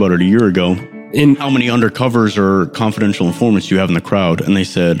talked about it a year ago. How many undercovers or confidential informants you have in the crowd? And they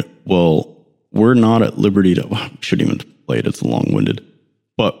said, well, we're not at liberty to. Well, shouldn't even play it. It's long-winded.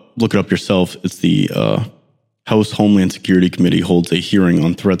 But look it up yourself. It's the House Homeland Security Committee holds a hearing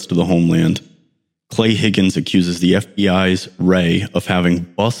on threats to the homeland. Clay Higgins accuses the FBI's Ray of having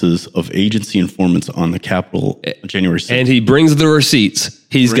buses of agency informants on the Capitol on January 6th. And he brings the receipts.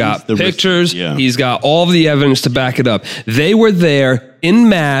 He's got pictures. He's got all of the evidence to back it up. They were there in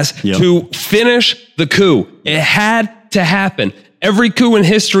mass to finish the coup. It had to happen. Every coup in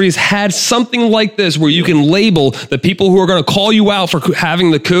history has had something like this where you can label the people who are going to call you out for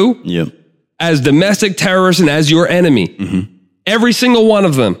having the coup as domestic terrorists and as your enemy. Mm-hmm. Every single one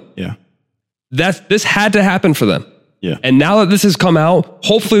of them. Yeah. This had to happen for them. Yeah. And now that this has come out,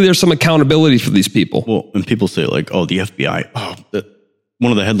 hopefully there's some accountability for these people. Well, when people say like, oh, the FBI,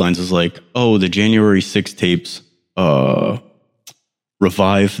 one of the headlines is like, oh, the January 6th tapes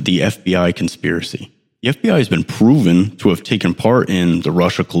revive the FBI conspiracy. The FBI has been proven to have taken part in the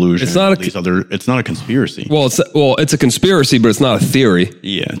Russia collusion. It's not a conspiracy. Well, it's a conspiracy, but it's not a theory.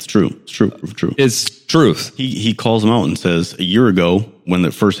 Yeah, it's true. It's true. It's truth. He calls them out and says, a year ago when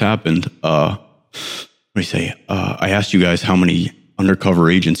it first happened, what do you say? I asked you guys how many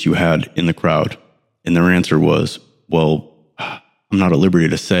undercover agents you had in the crowd, and their answer was, well, I'm not at liberty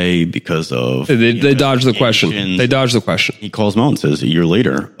to say because of they dodged the question. They dodged the question. He calls them out and says, a year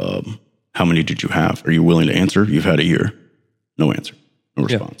later, how many did you have? Are you willing to answer? You've had a year. No answer. No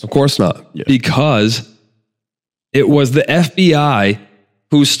response. Of course not. Yeah. Because it was the FBI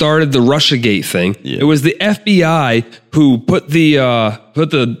who started the Russiagate thing. Yeah. It was the FBI who put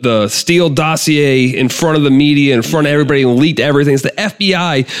the Steele dossier in front of the media, in front of everybody, and leaked everything. It's the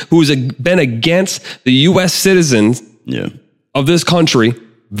FBI who's been against the U.S. citizens of this country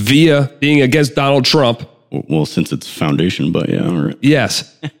via being against Donald Trump. Well, since its foundation, but yeah. All right.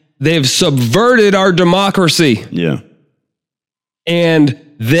 Yes. They've subverted our democracy. Yeah.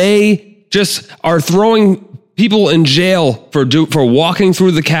 And they just are throwing people in jail for walking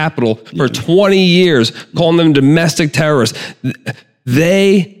through the Capitol for 20 years, calling them domestic terrorists.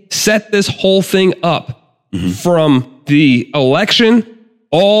 They set this whole thing up from the election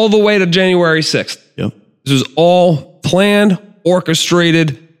all the way to January 6th. Yep. This was all planned,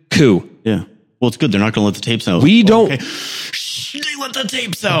 orchestrated coup. Yeah. Well, it's good. They're not going to let the tapes out. We don't. Okay. They let the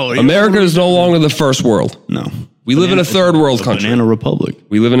tapes out. America is no longer the first world. No. We live in a third world country. Banana republic.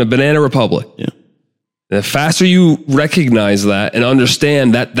 We live in a banana republic. Yeah. The faster you recognize that and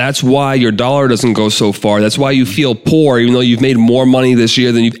understand that that's why your dollar doesn't go so far. That's why you feel poor, even though you've made more money this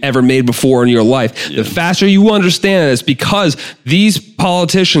year than you've ever made before in your life. Yeah. The faster you understand it, it's because these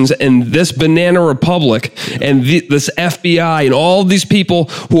politicians and this banana republic and this FBI and all these people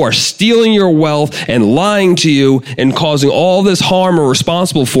who are stealing your wealth and lying to you and causing all this harm are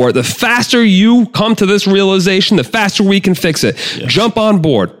responsible for it. The faster you come to this realization, the faster we can fix it. Yeah. Jump on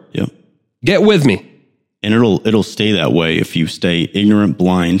board. Yeah. Get with me. And it'll stay that way if you stay ignorant,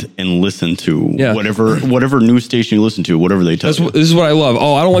 blind, and listen to whatever news station you listen to, whatever they tell you. This is what I love.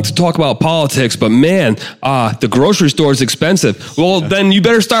 Oh, I don't like to talk about politics, but man, the grocery store is expensive. Well, then you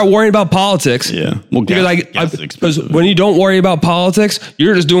better start worrying about politics. Yeah. Well, because when you don't worry about politics,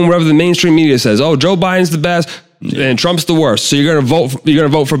 you're just doing whatever the mainstream media says. Oh, Joe Biden's the best. And Trump's the worst. So you're going to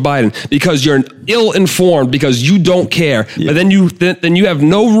vote for Biden because you're ill-informed because you don't care. But then you have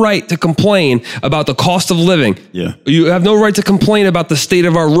no right to complain about the cost of living. Yeah. You have no right to complain about the state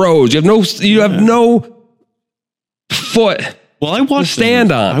of our roads. You have no foot. Well, I watched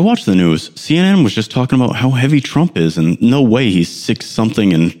stand on. I watched the news. CNN was just talking about how heavy Trump is, and no way he's 6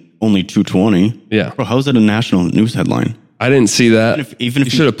 something and only 220. Yeah. Bro, how is that a national news headline? I didn't see that. Even if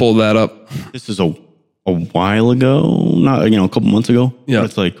you should have pulled that up. This is a while ago, not a couple months ago. Yeah. But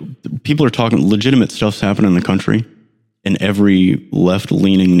it's like people are talking legitimate stuff's happening in the country, and every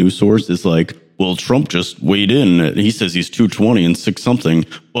left-leaning news source is like, well, Trump just weighed in. He says he's 220 and 6 something,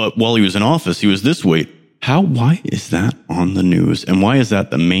 but while he was in office, he was this weight. Why is that on the news? And why is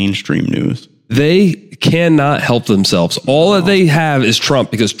that the mainstream news? They cannot help themselves. All that they have is Trump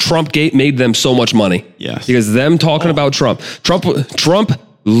because Trump made them so much money. Yes. Because them talking about Trump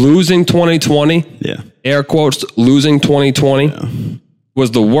losing 2020, air quotes, losing 2020 was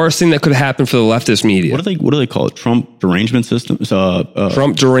the worst thing that could happen for the leftist media. What do they call it? Trump derangement system?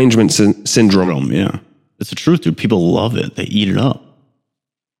 Trump derangement syndrome. Yeah. It's the truth, dude. People love it. They eat it up.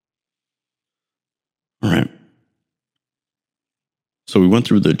 All right. So we went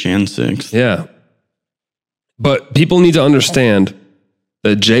through the Jan 6th. Yeah. But people need to understand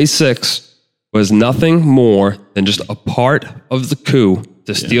that J6 was nothing more than just a part of the coup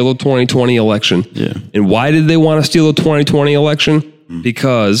to steal the 2020 election. Yeah. And why did they want to steal the 2020 election?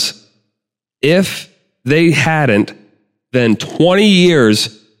 Because if they hadn't, then 20 years,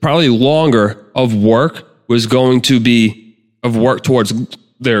 probably longer, of work was going to be towards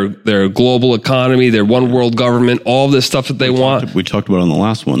their global economy, their one world government, all this stuff that they want. We talked about on the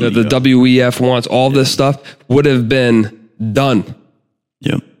last one. The WEF wants, all this stuff would have been done.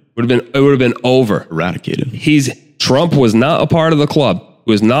 Yeah. It would have been over. Eradicated. Trump was not a part of the club.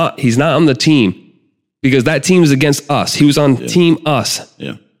 He's not on the team because that team is against us. He was on team us. Yeah.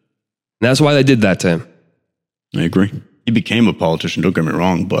 And that's why they did that to him. I agree. He became a politician, don't get me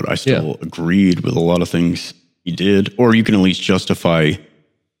wrong, but I still agreed with a lot of things he did, or you can at least justify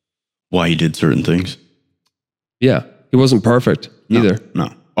why he did certain things. Yeah. He wasn't perfect either.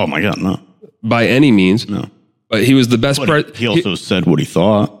 No. Oh my God, no. By any means. No. But he was the best president. He also said what he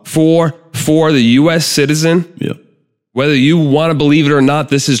thought. For the U.S. citizen, whether you want to believe it or not,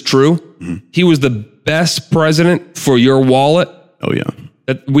 this is true. Mm-hmm. He was the best president for your wallet. Oh, yeah.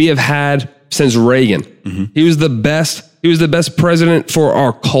 That we have had since Reagan. Mm-hmm. He was the best president for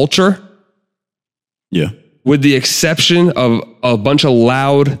our culture. Yeah. With the exception of a bunch of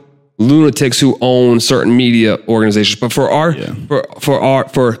loud lunatics who own certain media organizations, but for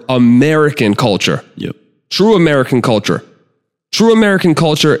American culture, true American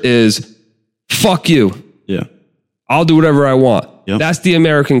culture is fuck you. Yeah, I'll do whatever I want. Yep. That's the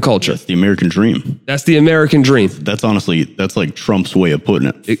American culture. That's the American dream. That's the American dream. That's like Trump's way of putting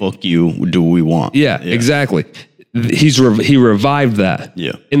it. Fuck you, do what we want. Yeah. Exactly. He revived that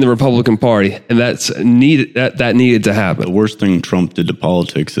in the Republican Party, and that's needed. That needed to happen. The worst thing Trump did to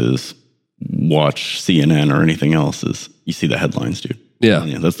politics is watch CNN or anything else. Is you see the headlines, dude.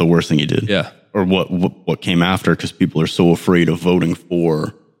 Yeah, that's the worst thing he did. Yeah, or what came after, because people are so afraid of voting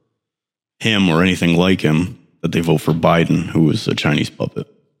for him or anything like him that they vote for Biden, who is a Chinese puppet.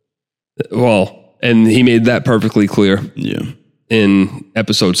 Well, and he made that perfectly clear. Yeah, in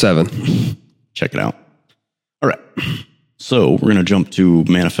episode 7. Check it out. All right. So we're going to jump to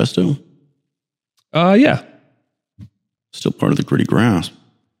manifesto. Yeah. Still part of the gritty grasp.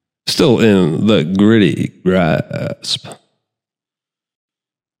 Still in the gritty grasp.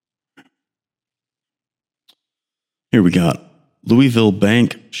 Here we got Louisville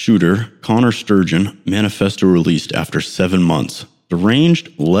bank shooter Connor Sturgeon manifesto released after 7 months.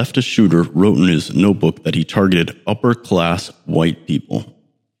 Deranged leftist shooter wrote in his notebook that he targeted upper-class white people.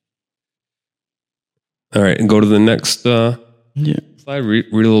 All right, and go to the next slide. Read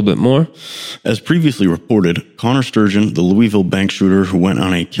a little bit more. As previously reported, Connor Sturgeon, the Louisville bank shooter who went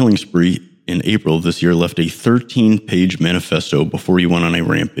on a killing spree in April of this year, left a 13-page manifesto before he went on a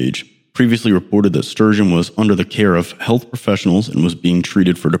rampage. Previously reported that Sturgeon was under the care of health professionals and was being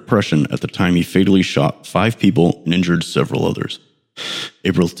treated for depression at the time he fatally shot 5 people and injured several others.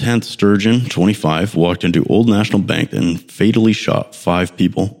 April 10th, Sturgeon, 25, walked into Old National Bank and fatally shot 5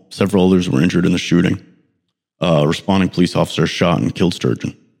 people. Several others were injured in the shooting. Responding police officer shot and killed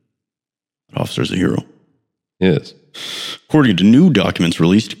Sturgeon. That officer's a hero. Yes. According to new documents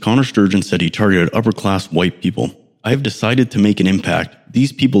released, Connor Sturgeon said he targeted upper-class white people. I have decided to make an impact.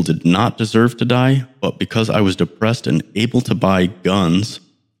 These people did not deserve to die, but because I was depressed and able to buy guns,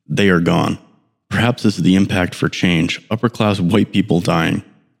 they are gone. Perhaps this is the impact for change. Upper-class white people dying.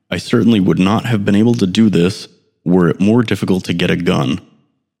 I certainly would not have been able to do this were it more difficult to get a gun?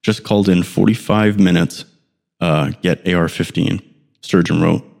 Just called in 45 minutes, get AR-15, Sturgeon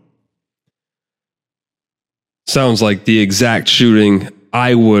wrote. Sounds like the exact shooting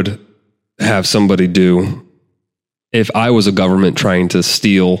I would have somebody do if I was a government trying to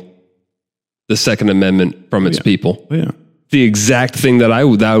steal the Second Amendment from its people. Oh, yeah. The exact thing that I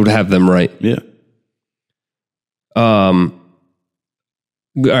would have them write. Yeah. All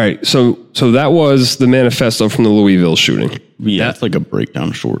right. So that was the manifesto from the Louisville shooting. Yeah, that's like a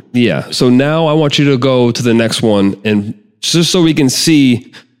breakdown short. Yeah. So now I want you to go to the next one, and just so we can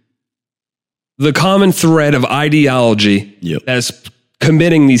see the common thread of ideology that's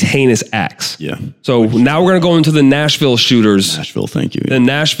committing these heinous acts. Yeah. So now we're going to go into the Nashville shooters. Nashville, thank you. The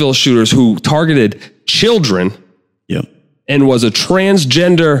Nashville shooters who targeted children. Yep. And was a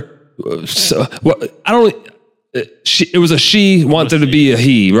transgender. It was a she wanted to be a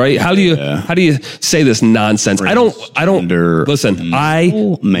he, right? How do you say this nonsense? I don't listen.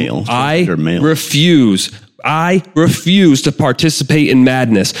 Male. I refuse to participate in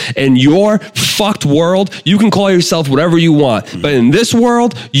madness. In your fucked world, you can call yourself whatever you want. But in this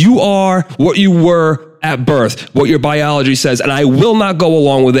world, you are what you were at birth, what your biology says. And I will not go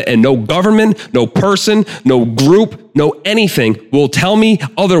along with it. And no government, no person, no group, no anything will tell me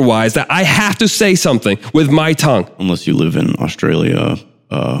otherwise, that I have to say something with my tongue. Unless you live in Australia,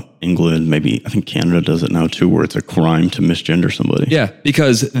 England, maybe I think Canada does it now too, where it's a crime to misgender somebody. Yeah,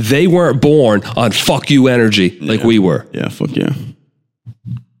 because they weren't born on fuck you energy like we were. Yeah, fuck yeah.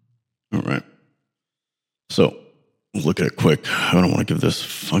 All right. So, look at it quick. I don't want to give this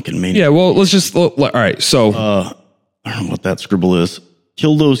fucking maniac. Yeah, well, let's just... All right, so... I don't know what that scribble is.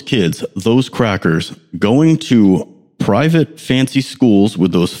 Kill those kids, those crackers, going to private fancy schools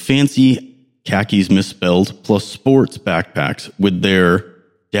with those fancy khakis misspelled, plus sports backpacks with their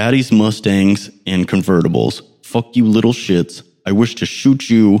daddy's Mustangs and convertibles. Fuck you little shits. I wish to shoot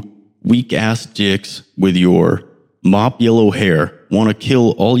you weak ass dicks with your mop yellow hair. Want to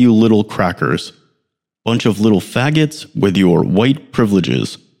kill all you little crackers. Bunch of little faggots with your white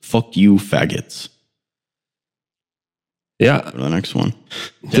privileges. Fuck you faggots. Yeah. Go to the next one.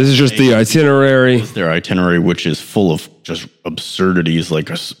 This is just the itinerary. Their itinerary, which is full of just absurdities. Like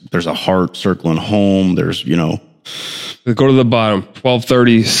there's a heart circling home. There's, Go to the bottom.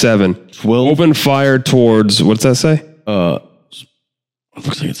 1237. 12. Open fire towards, what's that say? It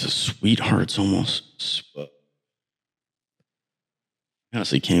looks like it's a sweethearts almost.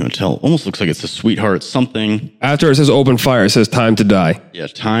 Honestly, can't even tell. Almost looks like it's a sweetheart something. After it says open fire, it says time to die. Yeah,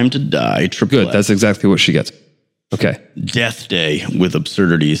 time to die. Good. That's exactly what she gets. Okay. Death Day with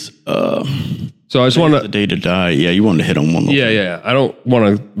absurdities. So I just want to... The day to die. Yeah, you wanted to hit on one. Yeah. I don't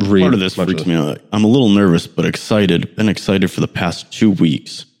want to read... Part of this freaks me out. I'm a little nervous, but excited. Been excited for the past 2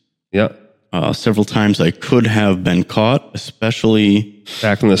 weeks. Yeah. Several times I could have been caught, especially...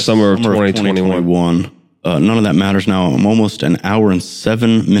 Back in the summer of 2021. None of that matters now. I'm almost an hour and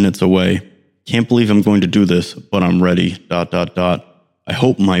 7 minutes away. Can't believe I'm going to do this, but I'm ready. ... I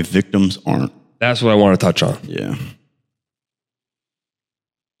hope my victims aren't. That's what I want to touch on. Yeah.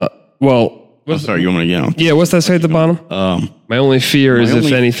 Sorry, you want me to Yeah, what's that say at the bottom? My only fear is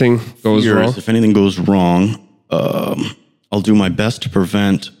if anything goes wrong. If anything goes wrong, I'll do my best to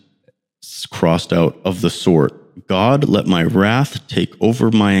prevent crossed out of the sort. God, let my wrath take over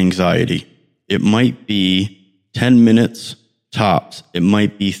my anxiety. It might be 10 minutes tops. It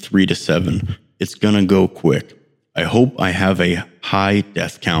might be 3 to 7. It's going to go quick. I hope I have a high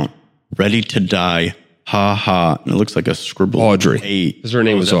death count. Ready to die. Ha ha. And it looks like a scribble. Audrey. Because her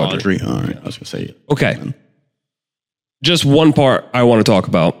name was Audrey. All right. I was going to say it. Okay. Just one part I want to talk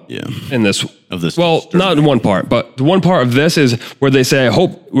about. Yeah. In this. Of this. Well, not in one part, but the one part of this is where they say,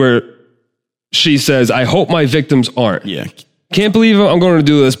 where she says, I hope my victims aren't. Yeah. Can't believe I'm going to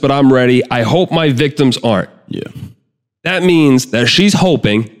do this, but I'm ready. I hope my victims aren't. Yeah. That means that she's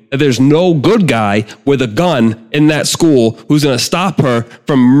hoping that there's no good guy with a gun in that school who's going to stop her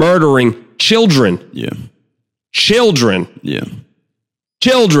from murdering children. Yeah. Children. Yeah.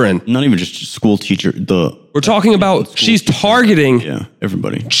 Children. Not even just school teacher. We're talking about she's targeting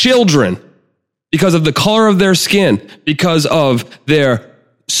everybody. Children because of the color of their skin, because of their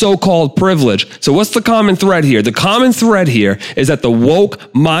so-called privilege. So what's the common thread here? The common thread here is that the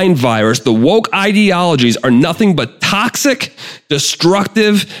woke mind virus, the woke ideologies are nothing but toxic,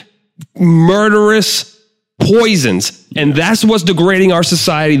 destructive, murderous poisons. And that's what's degrading our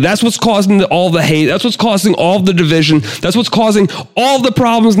society. That's what's causing all the hate. That's what's causing all the division. That's what's causing all the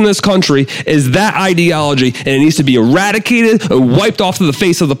problems in this country is that ideology. And it needs to be eradicated and wiped off the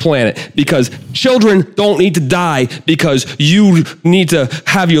face of the planet, because children don't need to die because you need to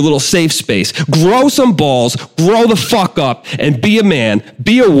have your little safe space. Grow some balls, grow the fuck up, and be a man,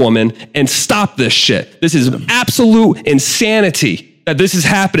 be a woman, and stop this shit. This is absolute insanity that this is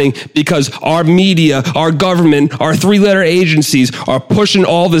happening because our media, our government, our three-letter agencies are pushing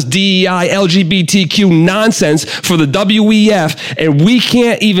all this DEI, LGBTQ nonsense for the WEF, and we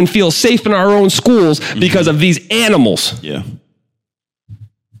can't even feel safe in our own schools because of these animals. Yeah.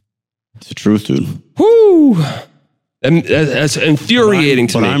 It's the truth, dude. Whoo! And that's infuriating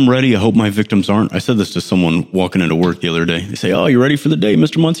to me. But I'm ready. I hope my victims aren't. I said this to someone walking into work the other day. They say, "Oh, you ready for the day,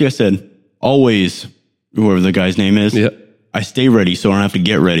 Mr. Muncy?" I said, "Always," whoever the guy's name is. Yeah. I stay ready so I don't have to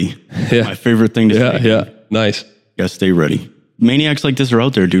get ready. Yeah. My favorite thing to say. Yeah, nice. Gotta stay ready. Maniacs like this are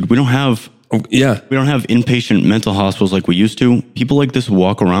out there, dude. We don't have inpatient mental hospitals like we used to. People like this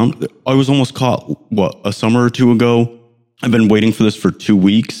walk around. I was almost caught, a summer or two ago. I've been waiting for this for 2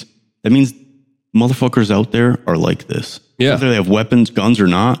 weeks. That means motherfuckers out there are like this. Yeah. Whether they have weapons, guns or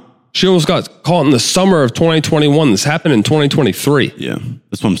not. She almost got caught in the summer of 2021. This happened in 2023. Yeah,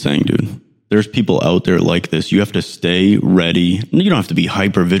 that's what I'm saying, dude. There's people out there like this. You have to stay ready. You don't have to be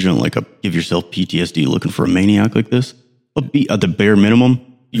hyper vigilant, give yourself PTSD looking for a maniac like this. But be at the bare minimum,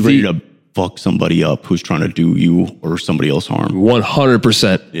 be ready to fuck somebody up who's trying to do you or somebody else harm.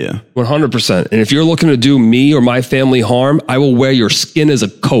 100%. Yeah. 100%. And if you're looking to do me or my family harm, I will wear your skin as a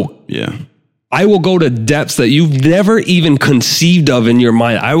coat. Yeah. I will go to depths that you've never even conceived of in your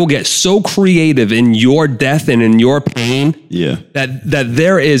mind. I will get so creative in your death and in your pain that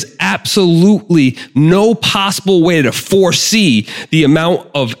there is absolutely no possible way to foresee the amount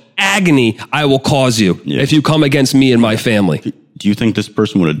of agony I will cause you if you come against me and my family. Do you think this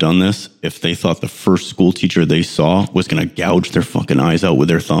person would have done this if they thought the first school teacher they saw was going to gouge their fucking eyes out with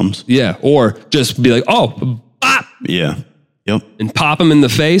their thumbs? Yeah, or just be like, oh, bop. Yeah. Yep. And pop them in the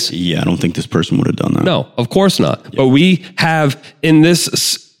face? Yeah, I don't think this person would have done that. No, of course not. Yep. But we have, in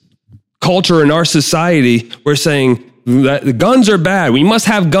this culture, in our society, we're saying that the guns are bad. We must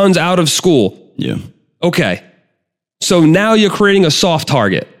have guns out of school. Yeah. Okay. So now you're creating a soft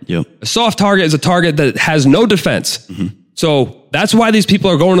target. Yep. A soft target is a target that has no defense. Mm-hmm. So that's why these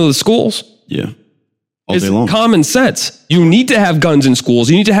people are going to the schools. Yeah. It's common sense. You need to have guns in schools.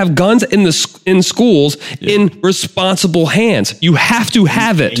 You need to have guns in schools in responsible hands. You have to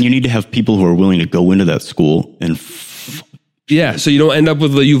have it. And you need to have people who are willing to go into that school and... so you don't end up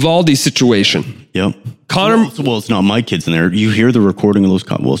with the Uvalde situation. Yep. Well, it's not my kids in there. You hear the recording of those...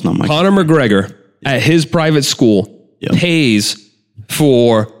 Well, it's not my Conor McGregor at his private school pays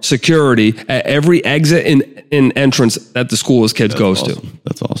for security at every exit and entrance that the school his kid goes to.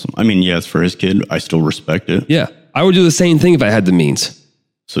 That's awesome. I mean, it's for his kid. I still respect it. Yeah. I would do the same thing if I had the means.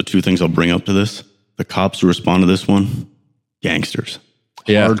 So 2 things I'll bring up to this. The cops who respond to this one, gangsters.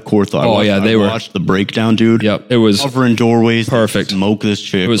 Yeah. Hardcore thought. I watched the breakdown, dude. Yep. It was hovering doorways. Perfect. Smoke this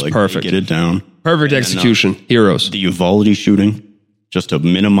chick. It was perfect. Get it down. Perfect execution. Heroes. The Uvalde shooting, just to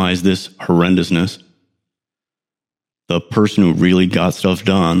minimize this horrendousness. The person who really got stuff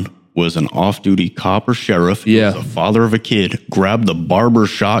done was an off-duty cop or sheriff. Yeah. He was the father of a kid, grabbed the barber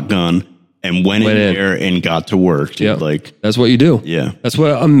shotgun and went in there and got to work. Yeah. That's what you do. Yeah. That's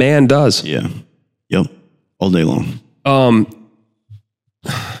what a man does. Yeah. Yep. All day long.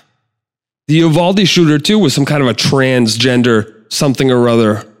 The Uvalde shooter too was some kind of a transgender something or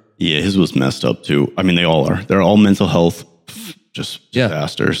other. Yeah. His was messed up too. I mean, they all are. They're all mental health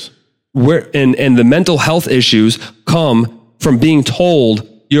disasters. And the mental health issues come from being told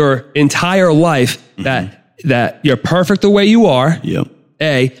your entire life that you're perfect the way you are. Yep.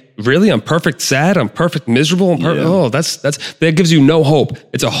 Really? I'm perfect sad. I'm perfect miserable. Oh, that gives you no hope.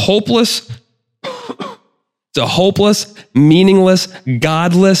 It's a hopeless, meaningless,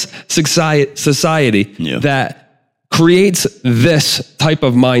 godless society that creates this type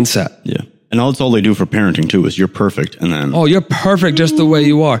of mindset. Yeah. And that's all they do for parenting too is you're perfect. And then, you're perfect just the way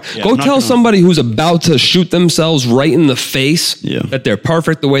you are. Yeah, Go tell somebody who's about to shoot themselves right in the face that they're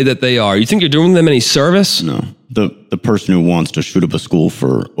perfect the way that they are. You think you're doing them any service? No. The person who wants to shoot up a school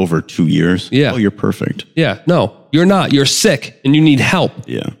for over 2 years. Yeah. Oh, you're perfect. Yeah. No, you're not. You're sick and you need help.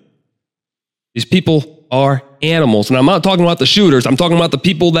 Yeah. These people are animals. And I'm not talking about the shooters. I'm talking about the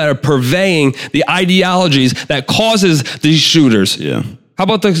people that are purveying the ideologies that causes these shooters. Yeah. How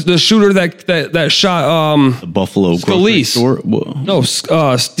about the shooter that shot the Buffalo Scalise? No,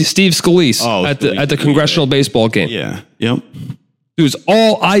 Steve Scalise at the congressional baseball game. Yeah. Yep. It was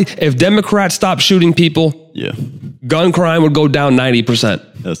if Democrats stop shooting people, Yeah. gun crime would go down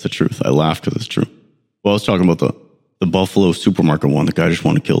 90%. That's the truth. I laugh because it's true. Well, I was talking about the Buffalo supermarket one. The guy just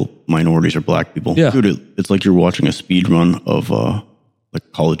wanted to kill minorities or black people. Yeah. Dude, it's like you're watching a speed run of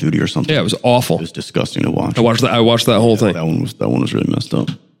like Call of Duty or something. Yeah, it was awful. It was disgusting to watch. I watched that whole thing. That one was really messed up.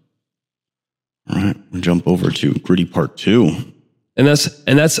 All right, we'll jump over to Gritty Part 2. And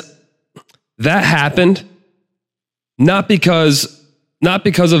that happened not because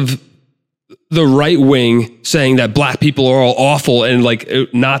of the right wing saying that black people are all awful and like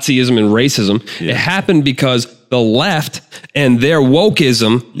Nazism and racism. Yeah. It happened because the left and their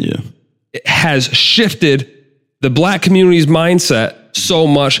wokeism has shifted the black community's mindset so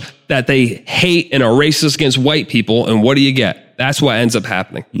much that they hate and are racist against white people. And what do you get? That's what ends up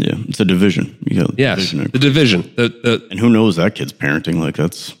happening. Yeah, it's a division. You got the division. And who knows that kid's parenting? Like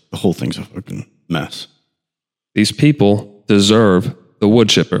the whole thing's a fucking mess. These people deserve the wood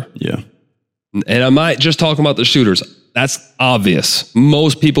chipper. Yeah. And I'm not just talking about the shooters. That's obvious.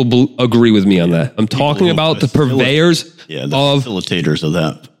 Most people agree with me on that. I'm talking about the purveyors facilitators of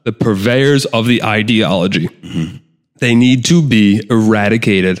that. The purveyors of the ideology. Mm-hmm. They need to be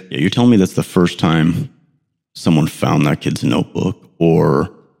eradicated. Yeah, you're telling me that's the first time someone found that kid's notebook or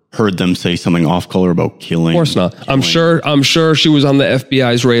heard them say something off color about killing? Of course not. I'm sure she was on the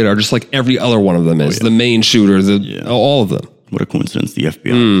FBI's radar, just like every other one of them is. The main shooter, all of them. What a coincidence. The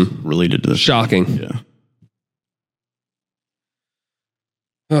FBI related to this. Shocking. Yeah.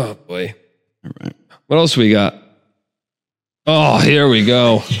 Oh, boy. All right. What else we got? Oh, here we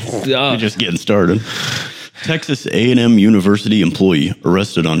go. We're just getting started. Texas A&M University employee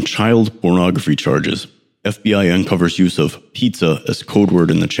arrested on child pornography charges. FBI uncovers use of pizza as code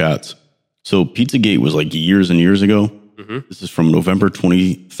word in the chats. So Pizzagate was like years and years ago. Mm-hmm. This is from November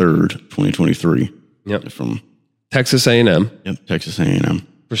 23rd, 2023. Yep. From Texas A&M. Yep, Texas A&M.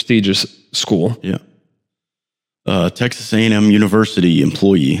 Prestigious school. Yeah. Texas A&M University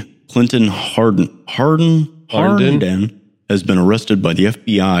employee Clinton Harnden has been arrested by the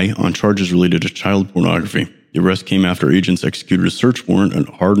FBI on charges related to child pornography. The arrest came after agents executed a search warrant at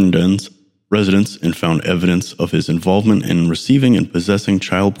Hardenden's residence and found evidence of his involvement in receiving and possessing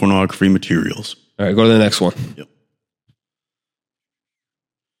child pornography materials. All right, go to the next one. Yep.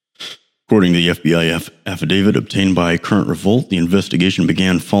 According to the FBI affidavit obtained by Current Revolt, the investigation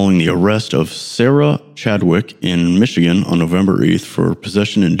began following the arrest of Sarah Chadwick in Michigan on November 8th for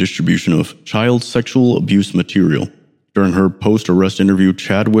possession and distribution of child sexual abuse material. During her post-arrest interview,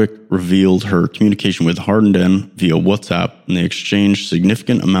 Chadwick revealed her communication with Hardenden via WhatsApp, and they exchanged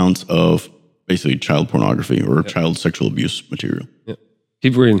significant amounts of basically child pornography or child sexual abuse material. Yep.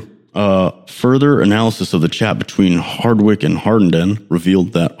 Keep reading. Further analysis of the chat between Hardwick and Hardenden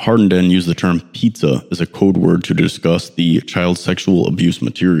revealed that Hardenden used the term pizza as a code word to discuss the child sexual abuse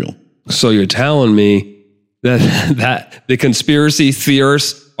material. So you're telling me that the conspiracy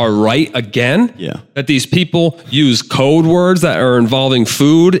theorists are right again? Yeah. That these people use code words that are involving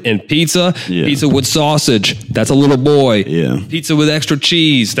food and pizza. Yeah. Pizza with sausage. That's a little boy. Yeah. Pizza with extra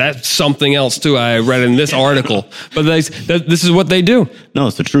cheese. That's something else too. I read in this article. But this is what they do. No,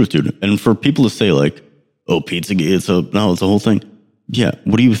 it's the truth, dude. And for people to say like, oh, pizza, it's a whole thing. Yeah.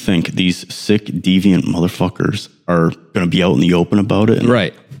 What do you think? These sick, deviant motherfuckers are going to be out in the open about it? And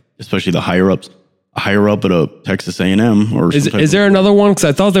right. Especially the higher ups. Higher up at a Texas A&M or is there another one? Because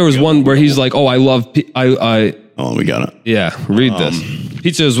I thought there was one where he's like, "Oh, I love Oh, we got it. Yeah, read this.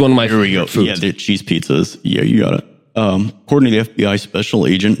 Pizza is one of my favorite foods. Yeah, the cheese pizzas. Yeah, you got it. According to the FBI Special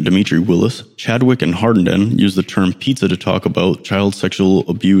Agent Dimitri Willis, Chadwick and Hardenden used the term pizza to talk about child sexual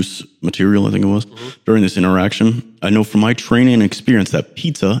abuse material, I think it was, during this interaction. I know from my training and experience that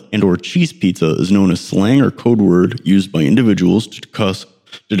pizza and or cheese pizza is known as slang or code word used by individuals to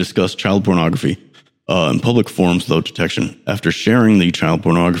discuss child pornography. In public forums without detection. After sharing the child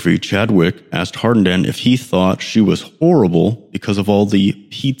pornography, Chadwick asked Hardenden if he thought she was horrible because of all the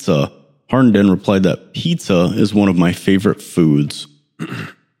pizza. Hardenden replied that pizza is one of my favorite foods.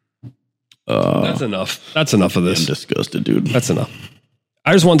 That's enough. That's enough of this. I'm disgusted, dude. That's enough.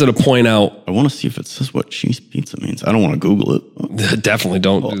 I just wanted to point out. I want to see if it says what cheese pizza means. I don't want to Google it. Definitely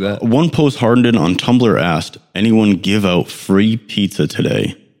don't do that. One post Hardenden on Tumblr asked, anyone give out free pizza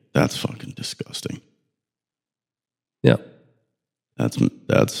today? That's fucking disgusting. Yeah. That's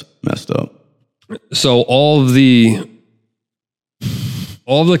messed up. So all the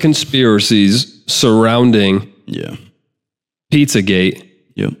conspiracies surrounding Pizzagate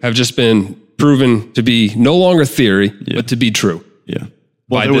have just been proven to be no longer theory, but to be true. Yeah.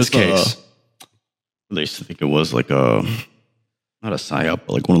 By this case. They think it was like a not a psyop,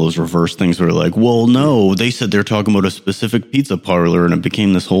 but like one of those reverse things where like, well, no, they said they're talking about a specific pizza parlor and it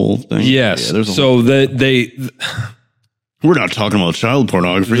became this whole thing. Yes. Yeah, so we're not talking about child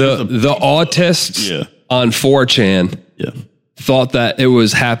pornography. The autists on 4chan thought that it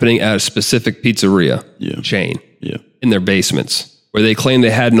was happening at a specific pizzeria chain in their basements, where they claimed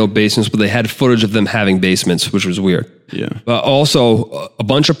they had no basements, but they had footage of them having basements, which was weird. Yeah. But also a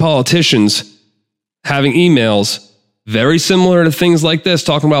bunch of politicians having emails very similar to things like this,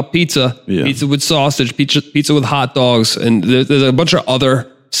 talking about pizza, pizza with sausage, pizza with hot dogs, and there's a bunch of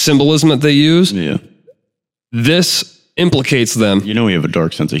other symbolism that they use. Yeah. This implicates them. You know, we have a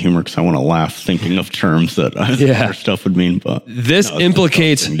dark sense of humor because I want to laugh thinking of terms that other stuff would mean. But this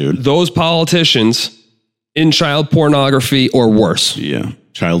implicates those politicians in child pornography or worse. Yeah,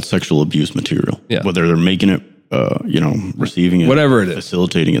 child sexual abuse material. Yeah, whether they're making it, receiving it, whatever it is,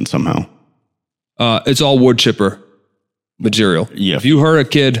 facilitating it somehow. It's all wood chipper material. Yeah, if you hurt a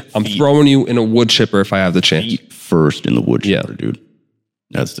kid, I'm throwing you in a wood chipper if I have the chance. Feet first in the wood chipper, dude.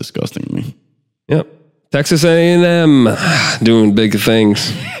 That's disgusting to me. Yep. Texas A&M doing big things.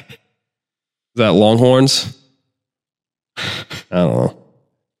 Is that Longhorns? I don't know.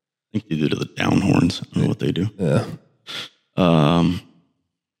 I think they do to the Downhorns. I don't know what they do. Yeah.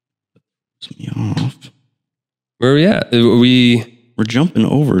 Piss me off. Where are we at? We're jumping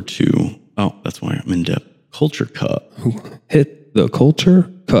over to, that's why I'm in depth. Culture cut. Hit the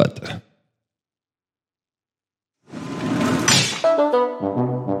culture cut.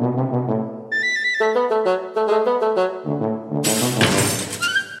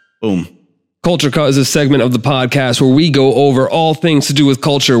 Boom. Culture Cut is a segment of the podcast where we go over all things to do with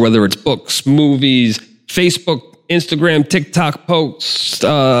culture, whether it's books, movies, Facebook, Instagram, TikTok posts,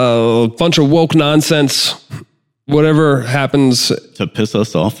 a bunch of woke nonsense, whatever happens to piss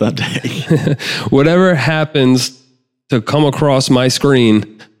us off that day. Whatever happens to come across my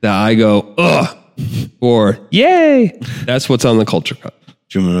screen that I go, ugh, or yay. That's what's on the Culture Cut.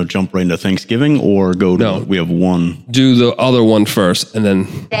 Do you want to jump right into Thanksgiving or go to, we have one? Do the other one first and then.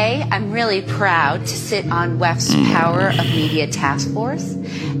 Today, I'm really proud to sit on WEF's Power of Media Task Force,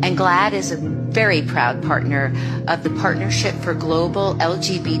 and GLAAD is a very proud partner of the Partnership for Global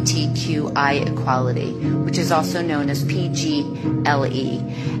LGBTQI Equality, which is also known as PGLE.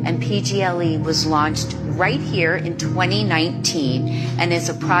 And PGLE was launched right here in 2019 and is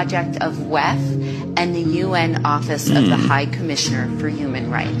a project of WEF and the UN Office of the High Commissioner for Human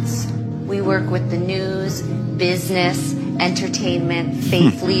Rights. We work with the news, business, entertainment,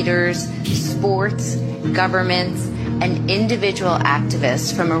 faith leaders, sports, governments, and individual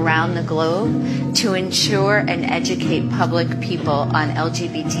activists from around the globe to ensure and educate public people on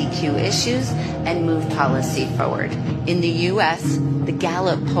LGBTQ issues and move policy forward. In the U.S., the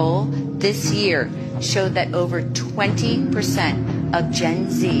Gallup poll this year showed that over 20% of Gen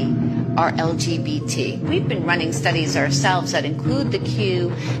Z are LGBT. We've been running studies ourselves that include the Q,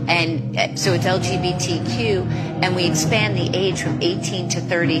 and so it's LGBTQ, and we expand the age from 18 to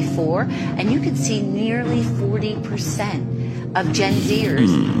 34, and you can see nearly 40% of Gen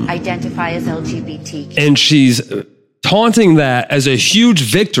Zers identify as LGBTQ. And she's taunting that as a huge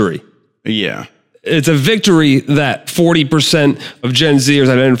victory. Yeah. It's a victory that 40% of Gen Zers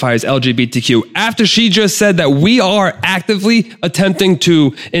identify as LGBTQ after she just said that we are actively attempting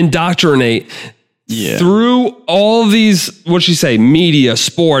to indoctrinate through all these, what'd she say, media,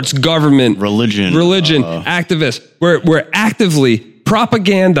 sports, government, religion, activists. We're actively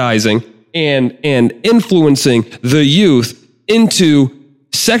propagandizing and influencing the youth into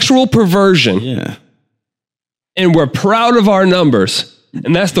sexual perversion. Yeah. And we're proud of our numbers.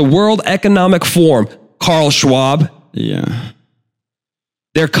 And that's the World Economic Forum, Carl Schwab. Yeah.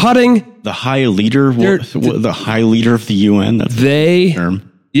 They're cutting the high leader, the high leader of the UN. That's the term.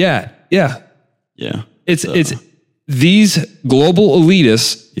 Yeah. It's these global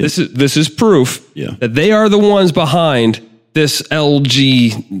elitists. Yeah. This is proof that they are the ones behind this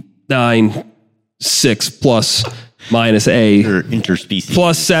LG 9-6 plus minus A or interspecies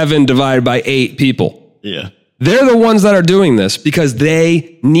plus 7 divided by 8 people. Yeah. They're the ones that are doing this because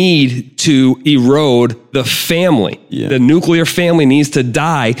they need to erode the family. Yeah. The nuclear family needs to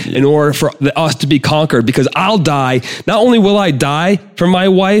die in order for us to be conquered, because I'll die. Not only will I die for my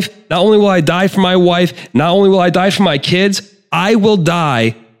wife, not only will I die for my wife, not only will I die for my kids, I will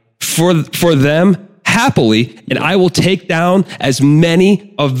die for them happily, and I will take down as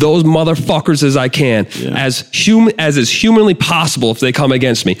many of those motherfuckers as I can, as is humanly possible if they come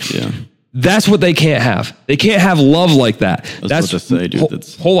against me. Yeah. That's what they can't have. They can't have love like that. That's what to say, dude.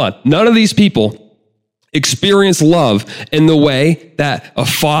 Hold on. None of these people experience love in the way that a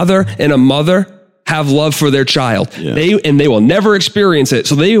father and a mother have love for their child. Yeah. They will never experience it.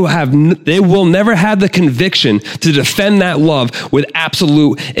 So they will never have the conviction to defend that love with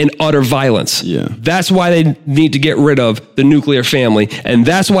absolute and utter violence. Yeah. That's why they need to get rid of the nuclear family. And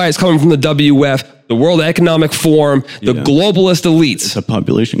that's why it's coming from the WF, the World Economic Forum, the globalist elites. It's a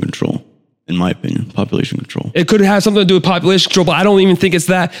population control. In my opinion, population control. It could have something to do with population control, but I don't even think it's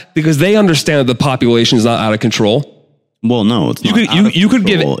that, because they understand that the population is not out of control. Well, no, it's not. You could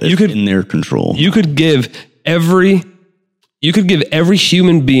give in their control. You could give every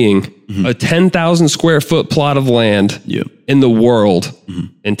human being a 10,000 square foot plot of land in the world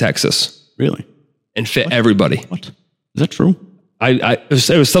in Texas. Really? And fit everybody. What? Is that true? It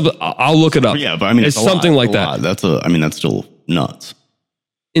was something. I'll look it up. Yeah, but I mean, it's something like that. That's still nuts.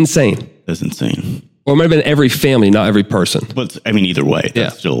 Insane. That's insane. Or it might have been every family, not every person. But I mean, either way,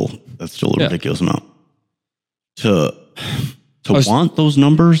 that's still a ridiculous amount. To want those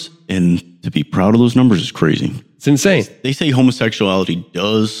numbers and to be proud of those numbers is crazy. It's insane. They say homosexuality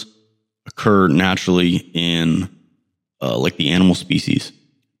does occur naturally in like the animal species,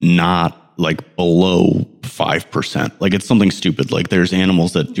 not like below 5%. Like it's something stupid. Like there's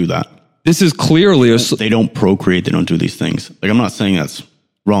animals that do that. This is clearly they don't procreate. They don't do these things. Like I'm not saying that's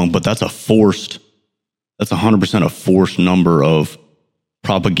wrong, but that's 100% a forced number of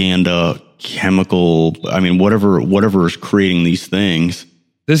propaganda, chemical, I mean, whatever is creating these things.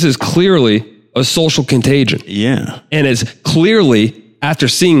 This is clearly a social contagion. Yeah. And it's clearly, after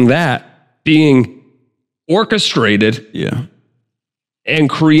seeing that, being orchestrated and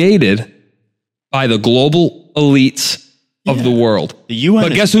created by the global elites of the world. The UN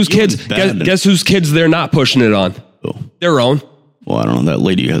but guess whose kids? Guess whose kids they're not pushing it on? Oh. Their own. Well, I don't know. That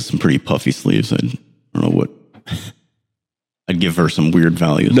lady has some pretty puffy sleeves. I don't know what. I'd give her some weird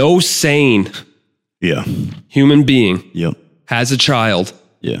values. No sane human being has a child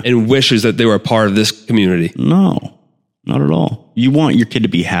and wishes that they were a part of this community. No, not at all. You want your kid to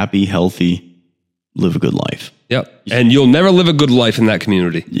be happy, healthy, live a good life. Yep. And you'll never live a good life in that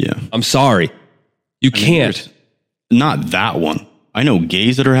community. Yeah. I'm sorry. You can't. Not that one. I know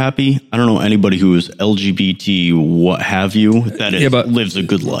gays that are happy. I don't know anybody who is LGBT, what have you, that lives a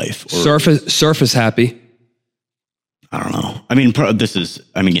good life. Surface happy. I don't know. I mean, this is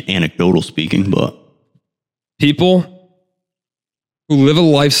anecdotal speaking, but people who live a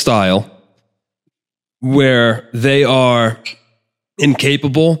lifestyle where they are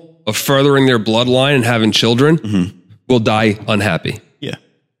incapable of furthering their bloodline and having children will die unhappy. Yeah.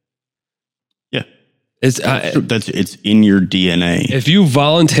 Yeah. It's in your DNA. If you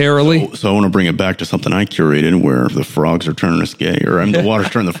voluntarily... So I want to bring it back to something I curated where the frogs are turning us gay, or the water's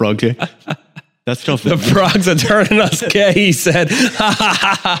turning the frogs gay. That stuff. The frogs are turning us gay, he said.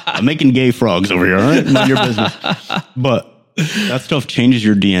 I'm making gay frogs over here, all right? Not your business. But that stuff changes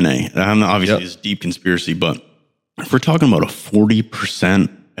your DNA. Obviously, it's deep conspiracy, but if we're talking about a 40%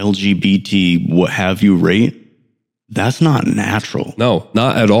 LGBT what have you rate, that's not natural. No,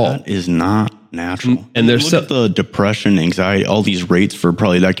 not at all. That is not natural. And there's look at the depression, anxiety, all these rates for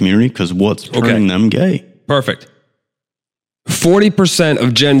probably that community, because what's turning them gay? Perfect. 40%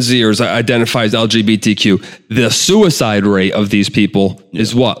 of Gen Zers identify as LGBTQ. The suicide rate of these people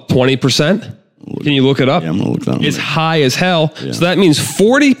is what? 20%? Can you look it up? Yeah, I'm going to look that up. It's high as hell. Yeah. So that means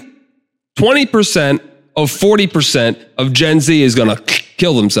 20% of 40% of Gen Z is going to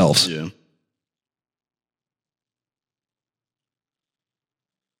kill themselves. Yeah.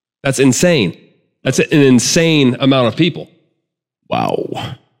 That's insane. That's an insane amount of people.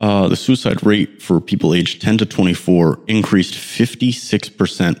 Wow. The suicide rate for people aged 10 to 24 increased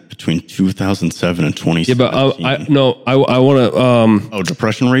 56% between 2007 and 2017. Yeah, but I want to...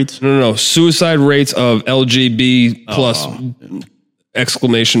 depression rates? No. Suicide rates of LGB plus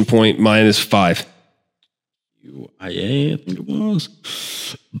exclamation point -5. UIA, I think it was.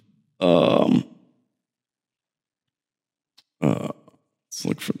 Let's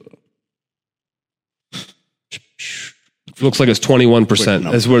look for the... Looks like it's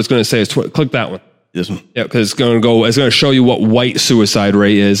 21%. That's what it's going to say. Click that one. This one. Yeah, because it's going to show you what white suicide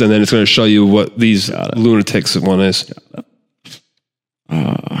rate is, and then it's going to show you what these lunatics one is.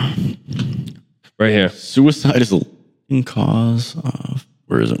 Right here. Suicide is a leading cause of...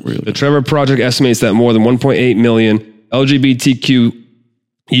 Where is it? The Trevor Project estimates that more than 1.8 million LGBTQ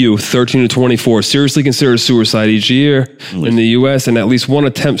youth 13 to 24 seriously consider suicide each year in the U.S., and at least one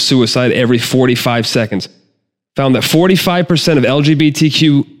attempts suicide every 45 seconds. Found that 45% of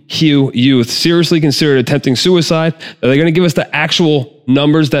LGBTQ youth seriously considered attempting suicide. Are they going to give us the actual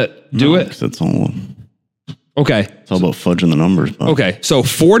numbers that do it? That's all. Okay. It's all about fudging the numbers. Okay. So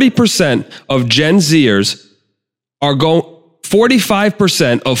 40% of Gen Zers are going,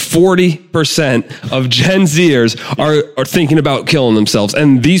 45% of 40% of Gen Zers are thinking about killing themselves,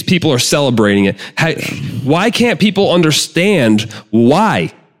 and these people are celebrating it. Why can't people understand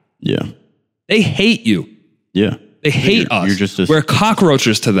why? Yeah. They hate you. Yeah. They hate us. You're just We're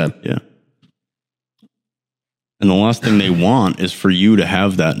cockroaches to them. Yeah. And the last thing they want is for you to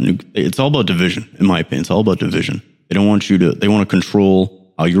have that. It's all about division, in my opinion. It's all about division. They don't want they want to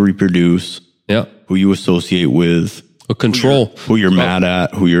control how you reproduce, who you associate with. Control. Who you're mad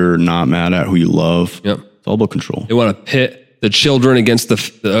at, who you're not mad at, who you love. Yep. It's all about control. They want to pit the children against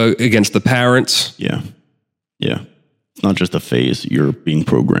the parents. Yeah. Yeah. It's not just a phase. You're being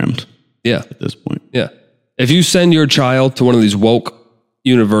programmed. Yeah. At this point. Yeah. If you send your child to one of these woke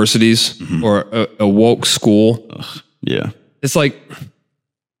universities or a woke school, yeah. It's like,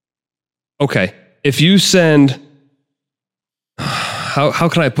 okay, if you send, how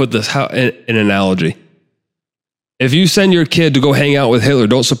can I put this? An analogy. If you send your kid to go hang out with Hitler,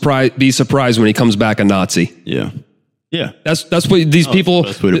 don't be surprised when he comes back a Nazi. Yeah. Yeah. That's what these people,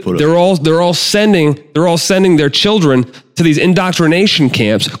 that's the best way to put it. they're all sending their children to these indoctrination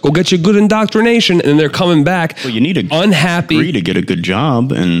camps. Go get your good indoctrination, and they're coming back. Well, you need a unhappy degree to get a good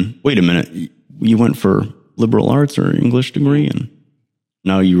job. And wait a minute, you went for liberal arts or English degree, and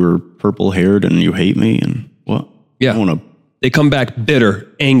now you were purple haired and you hate me, and what? Yeah. They come back bitter,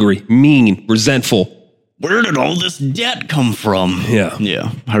 angry, mean, resentful. Where did all this debt come from? Yeah.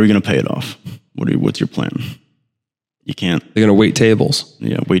 Yeah. How are you going to pay it off? What's your plan? You can't. They're going to wait tables.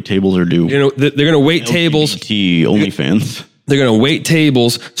 Yeah. Wait tables are due. They're going to wait tables. OnlyFans. They're going to wait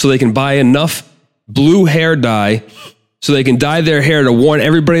tables so they can buy enough blue hair dye so they can dye their hair to warn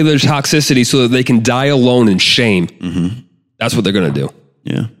everybody of their toxicity so that they can die alone in shame. Mm-hmm. That's what they're going to do.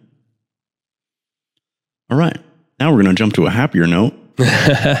 Yeah. All right. Now we're going to jump to a happier note.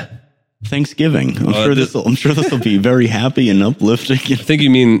 Thanksgiving. I'm sure this will be very happy and uplifting. I think you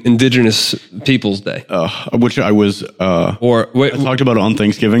mean Indigenous Peoples Day. Which I was, I talked about it on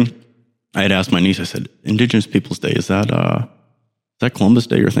Thanksgiving. I had asked my niece, I said, Indigenous Peoples Day, is that Columbus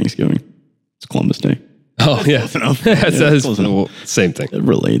Day or Thanksgiving? It's Columbus Day. Oh, yeah. Close enough. Same thing. It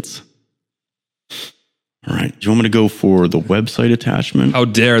relates. All right. Do you want me to go for the website attachment? How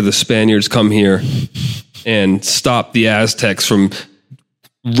dare the Spaniards come here and stop the Aztecs from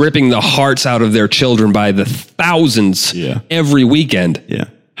ripping the hearts out of their children by the thousands every weekend. Yeah.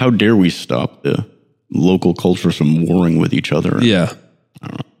 How dare we stop the local cultures from warring with each other? Yeah. I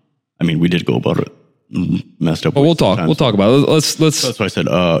don't know. I mean, we did go about it messed up. But we'll talk about it. Let's. That's why I said,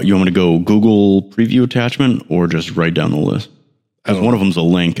 you want me to go Google preview attachment or just write down the list? Because one of them's a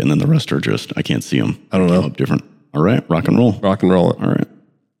link and then the rest are just, I can't see them. I don't know. Different. All right. Rock and roll. Rock and roll. All right.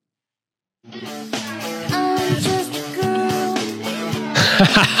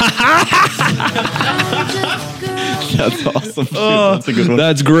 That's awesome. That's a good one.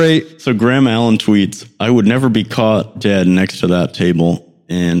 That's great. So Graham Allen tweets, I would never be caught dead next to that table.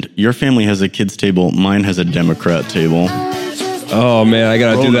 And your family has a kids table. Mine has a Democrat table. Oh, man. I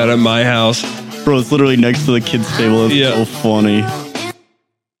got to do that at my house. Bro, it's literally next to the kids table. That's so funny.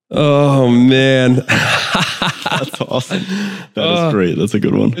 Oh, man. That's awesome. That is great. That's a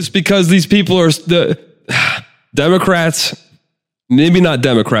good one. It's because these people are the Democrats. Maybe not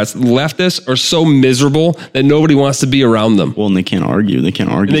Democrats, leftists are so miserable that nobody wants to be around them. Well, and they can't argue. They can't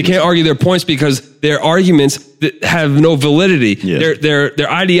argue their points because their arguments that have no validity. Yeah. Their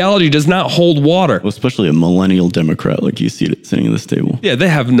ideology does not hold water. Well, especially a millennial Democrat like you see it sitting at this table. Yeah, they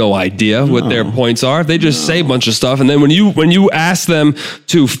have no idea what their points are. They just say a bunch of stuff. And then when you ask them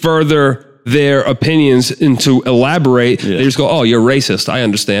to further their opinions and to elaborate, they just go, "Oh, you're racist. I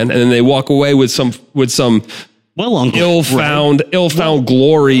understand." And then they walk away with some ill-found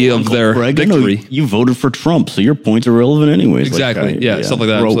glory of their victory. You voted for Trump, so your points are relevant anyways. Exactly. Like, stuff like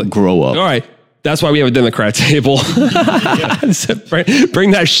that. Grow up. All right. That's why we have a Democrat table.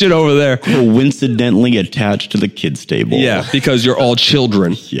 Bring that shit over there. Coincidentally attached to the kids' table. Yeah, because you're all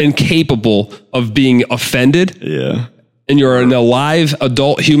children, incapable of being offended. Yeah. And you're an alive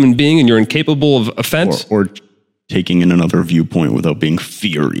adult human being and you're incapable of offense. Or taking in another viewpoint without being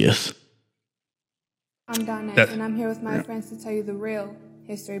furious. I'm Donna, and I'm here with my friends to tell you the real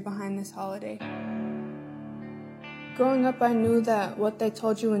history behind this holiday. Growing up, I knew that what they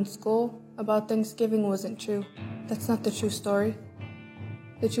told you in school about Thanksgiving wasn't true. That's not the true story.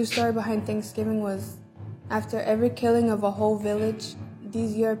 The true story behind Thanksgiving was, after every killing of a whole village,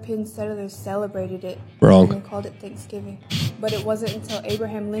 these European settlers celebrated it. Wrong. And they called it Thanksgiving. But it wasn't until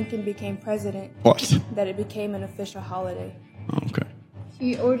Abraham Lincoln became president that it became an official holiday. Okay.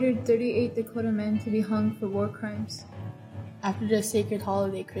 He ordered 38 Dakota men to be hung for war crimes. After the sacred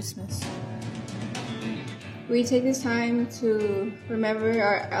holiday Christmas. We take this time to remember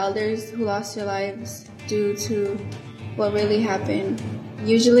our elders who lost their lives due to what really happened.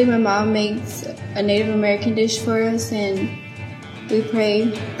 Usually my mom makes a Native American dish for us and we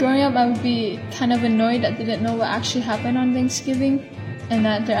pray. Growing up, I would be kind of annoyed that they didn't know what actually happened on Thanksgiving and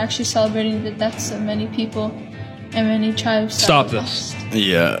that they're actually celebrating the deaths of many people and many tribes. Stop this.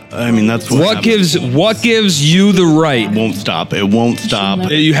 Yeah, I mean, that's what gives you the right. It won't stop. It won't stop.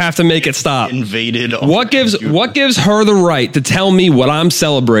 You have to make it stop. Invaded. What gives her the right to tell me what I'm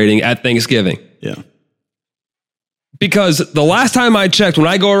celebrating at Thanksgiving? Yeah. Because the last time I checked, when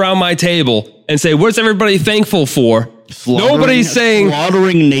I go around my table and say, what's everybody thankful for? Nobody's saying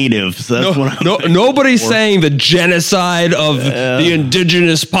slaughtering natives. That's nobody's saying the genocide of the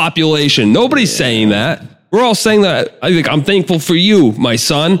indigenous population. Nobody's saying that. We're all saying that. I think I'm thankful for you, my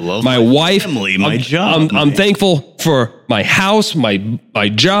son, my wife, family, my job. I'm thankful for my house, my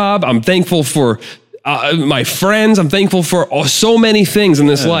job. I'm thankful for my friends. I'm thankful for so many things in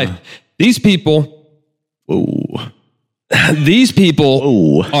this life. These people. Whoa. These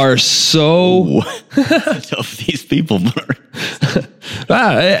people are so tough. These people are.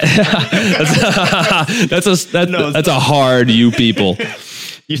 That's a hard you people.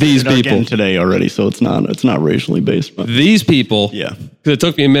 These people today already, so it's not racially based. But these people, yeah, because it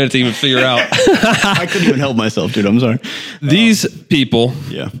took me a minute to even figure out. I couldn't even help myself, dude. I'm sorry. These people,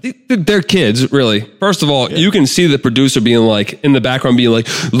 yeah, they're kids, really. First of all, you can see the producer being like in the background, being like,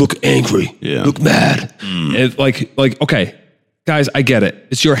 "Look angry, look mad." It's like, okay, guys, I get it.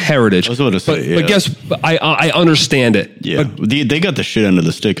 It's your heritage. I was about to say, but guess, I understand it. Yeah, but they got the shit end of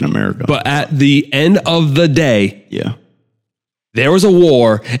the stick in America. But at the end of the day, yeah. There was a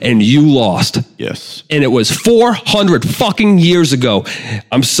war and you lost. Yes. And it was 400 fucking years ago.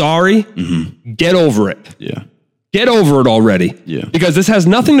 I'm sorry. Mm-hmm. Get over it. Yeah. Get over it already. Yeah. Because this has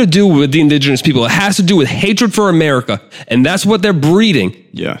nothing to do with the indigenous people. It has to do with hatred for America. And that's what they're breeding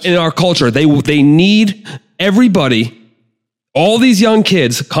in our culture. They need everybody, all these young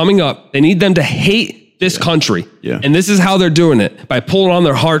kids coming up, they need them to hate this country. Yeah. And this is how they're doing it, by pulling on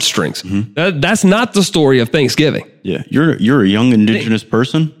their heartstrings. Mm-hmm. That's not the story of Thanksgiving. Yeah. You're a young indigenous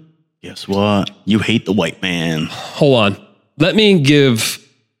person. Guess what? You hate the white man. Hold on. Let me give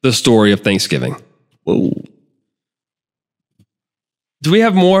the story of Thanksgiving. Whoa. Do we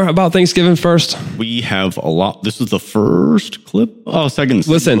have more about Thanksgiving first? We have a lot. This is the first clip. Oh, second.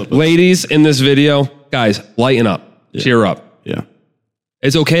 Listen, clip. ladies in this video, guys, lighten up. Yeah. Cheer up. Yeah.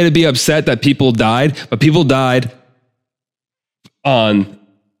 It's okay to be upset that people died, but people died on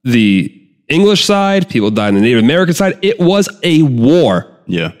the English side. People died on the Native American side. It was a war.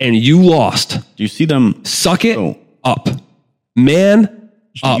 Yeah. And you lost. Do you see them? Suck it up. Man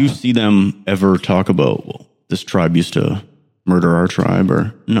up. Do you see them ever talk about, well, this tribe used to murder our tribe?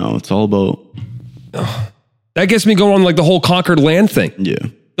 Or no, it's all about... That gets me going on like the whole conquered land thing. Yeah.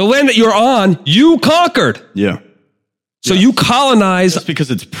 The land that you're on, you conquered. Yeah. So you colonize... That's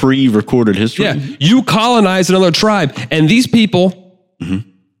because it's pre-recorded history. Yeah. You colonize another tribe. And these people... Mm-hmm.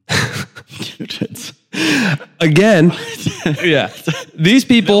 Again... yeah. These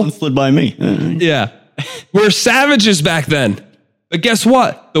people... That slid by me. Yeah. We're savages back then. But guess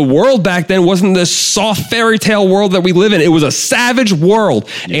what? The world back then wasn't this soft fairy tale world that we live in. It was a savage world.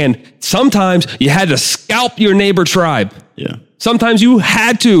 Yeah. And sometimes you had to scalp your neighbor tribe. Yeah. Sometimes you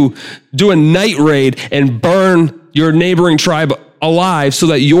had to do a night raid and burn your neighboring tribe alive so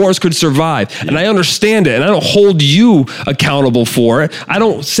that yours could survive. Yeah. And I understand it. And I don't hold you accountable for it. I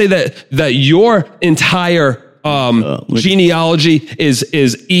don't say that your entire genealogy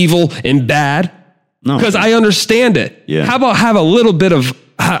is evil and bad. No, because I understand it. Yeah. How about have a little bit of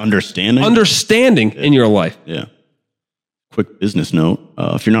understanding in your life? Yeah. Quick business note.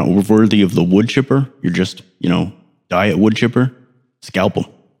 If you're not worthy of the wood chipper, you're just, diet wood chipper, scalp them.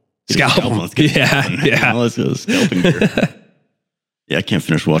 Scalp them. Let's get yeah. Let's go scalping here. Yeah, I can't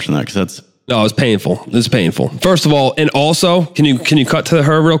finish watching that because that's... No, it's painful. It's painful. First of all, and also, can you cut to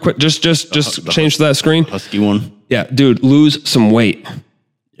her real quick? Just change to that screen. Husky one. Yeah, dude, lose some weight.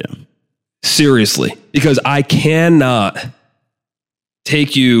 Yeah. Seriously, because I cannot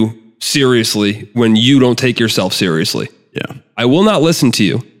take you seriously when you don't take yourself seriously. Yeah. I will not listen to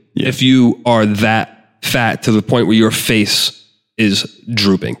you if you are that fat to the point where your face is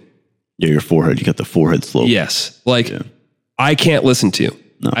drooping. Yeah, your forehead. You got the forehead slope. Yes. I can't listen to you.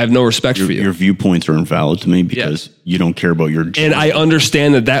 No. I have no respect for you. Your viewpoints are invalid to me because you don't care about your... And I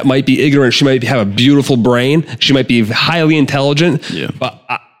understand that might be ignorant. She might have a beautiful brain. She might be highly intelligent. Yeah.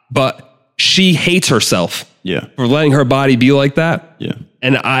 But she hates herself for letting her body be like that. Yeah.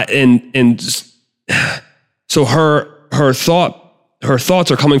 And so her thought her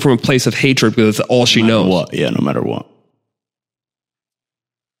thoughts are coming from a place of hatred because that's all she knows. What? Yeah, no matter what.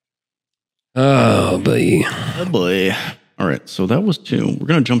 Oh, boy. Oh, boy. All right, so that was 2. We're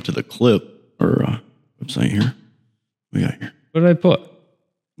going to jump to the clip or website here. We got here. What did I put?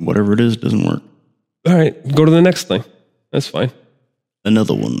 Whatever it is doesn't work. All right, go to the next thing. That's fine.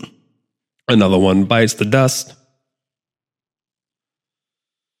 Another one. Another one bites the dust.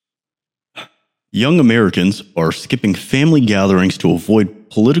 Young Americans are skipping family gatherings to avoid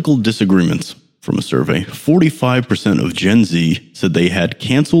political disagreements. From a survey, 45% of Gen Z said they had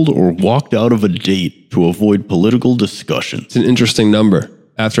canceled or walked out of a date to avoid political discussions. It's an interesting number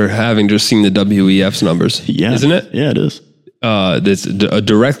after having just seen the WEF's numbers. Yeah. Isn't it? Yeah, it is. It's a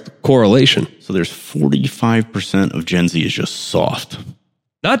direct correlation. So there's 45% of Gen Z is just soft.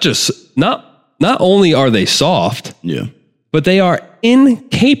 Not only are they soft, Yeah. but they are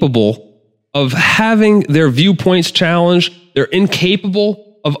incapable of having their viewpoints challenged. They're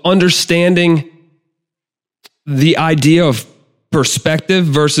incapable of understanding the idea of perspective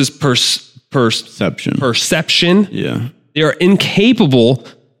versus perception. Yeah. They are incapable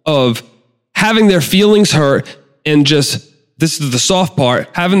of having their feelings hurt and just, this is the soft part,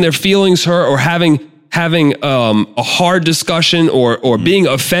 having their feelings hurt or having a hard discussion or being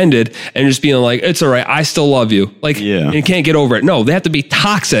offended and just being like, it's all right, I still love you. Like, Yeah. and can't get over it. No, they have to be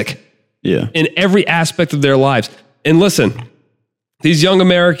toxic Yeah. in every aspect of their lives. And listen, these young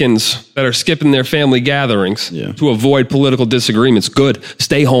Americans that are skipping their family gatherings to avoid political disagreements, good.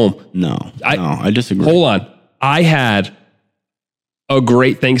 Stay home. No, I disagree. Hold on. I had a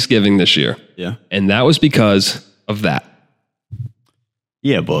great Thanksgiving this year. Yeah. And that was because of that.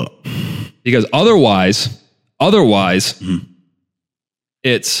 Yeah, but Because otherwise,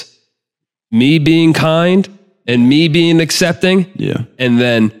 it's me being kind and me being accepting. Yeah. And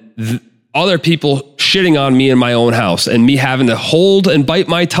then other people shitting on me in my own house and me having to hold and bite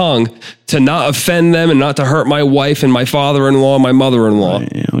my tongue to not offend them and not to hurt my wife and my father-in-law and my mother-in-law.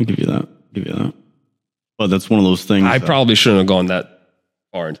 Right, yeah, I'll give you that. But that's one of those things. I probably shouldn't have gone that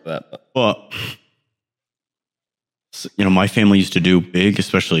far into that. But, my family used to do big,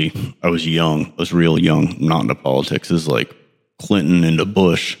 especially I was young. I was real young, not into politics. Is like Clinton into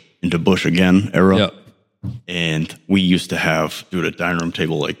Bush again era. Yep. And we used to have, dude, a dining room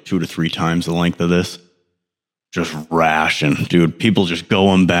table like 2 to 3 times the length of this. Just ration, dude. People just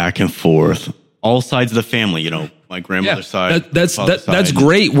going back and forth. All sides of the family, my grandmother's side. That's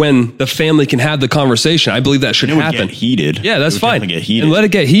great when the family can have the conversation. I believe that should happen. Get heated. Yeah, that's fine. Get heated. And let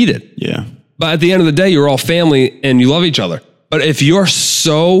it get heated. Yeah. But at the end of the day, you're all family and you love each other. But if you're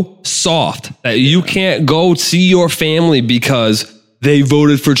so soft that you can't go see your family because they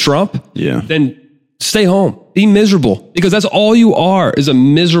voted for Trump, then stay home. Be miserable. Because that's all you are, is a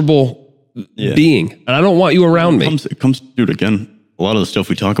miserable being. And I don't want you around me. It comes, dude, again, a lot of the stuff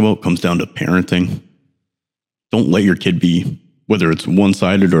we talk about comes down to parenting. Don't let your kid be, whether it's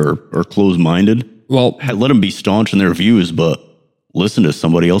one-sided or closed-minded. Well, let them be staunch in their views, but listen to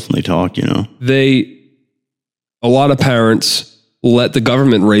somebody else when they talk, A lot of parents let the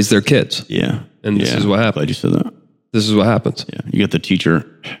government raise their kids. Yeah. And this is what happens. Glad you said that. This is what happens. Yeah. You got the teacher.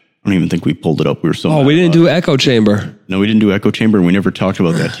 I don't even think we pulled it up. We were so we didn't do echo chamber. No, we didn't do echo chamber. And we never talked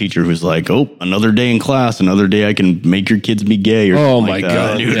about that teacher who's like, another day in class, another day I can make your kids be gay. Or my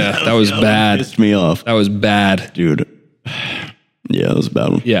God. Dude, yeah, that was bad. Pissed me off. That was bad. Dude. Yeah, that was a bad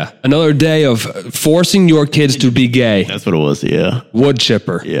one. Yeah. Another day of forcing your kids to be gay. That's what it was. Yeah. Wood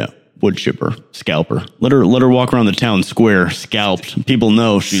chipper. Yeah. Wood chipper. Scalper. Let her walk around the town square scalped. People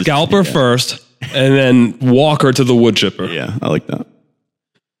know she's... Scalp her first and then walk her to the wood chipper. Yeah, I like that.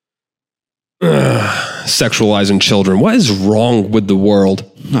 Sexualizing children. What is wrong with the world?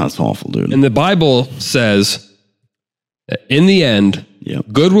 No, that's awful, dude. And the Bible says that in the end,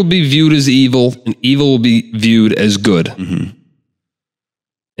 good will be viewed as evil and evil will be viewed as good. Mm-hmm.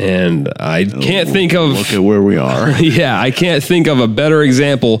 And I can't think of... Look at where we are. I can't think of a better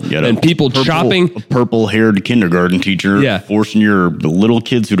example than people chopping... A purple-haired kindergarten teacher forcing your little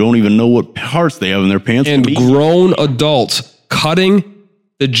kids who don't even know what parts they have in their pants and grown adults cutting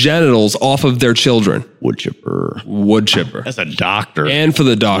the genitals off of their children. Wood chipper. That's a doctor. And for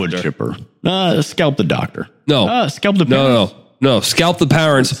the doctor. Wood chipper. Scalp the doctor. No. Scalp the parents. No. Scalp the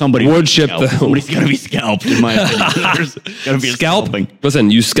parents. Somebody's got to be scalped, in my opinion. There's got to be scalping. Listen,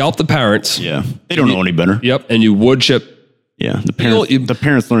 you scalp the parents. Yeah. They don't know any better. Yep. And you wood chip. Yeah. The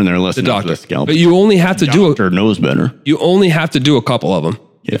parents learn their lesson. The doctor. The scalp. But you only have to do doctor knows better. You only have to do a couple of them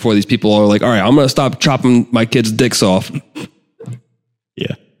before these people are like, all right, I'm going to stop chopping my kids' dicks off.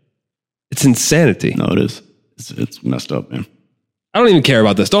 Yeah. It's insanity. No, it is. It's messed up, man. I don't even care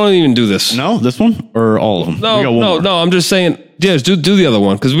about this. Don't even do this. No, this one or all of them? No. I'm just saying, Yes, do the other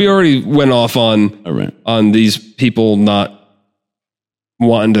one because we already went off on these people not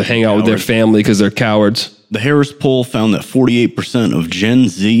wanting to hang out with their family because they're cowards. The Harris poll found that 48% of Gen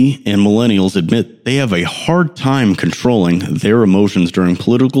Z and millennials admit they have a hard time controlling their emotions during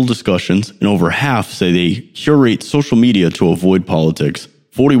political discussions, and over half say they curate social media to avoid politics.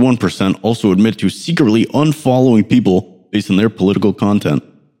 41% also admit to secretly unfollowing people based on their political content.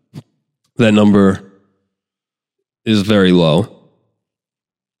 That number is very low.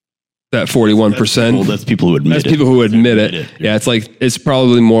 That 41%. That's people who admit it. That's people who admit it. Yeah, it's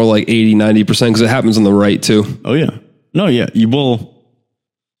probably more like 80, 90% because it happens on the right too. Oh, yeah. No, yeah.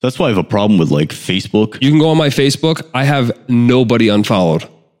 That's why I have a problem with like Facebook. You can go on my Facebook. I have nobody unfollowed.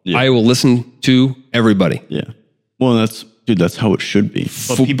 Yeah. I will listen to everybody. Yeah. Well, that's how it should be.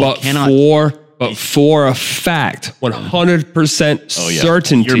 But for a fact, 100%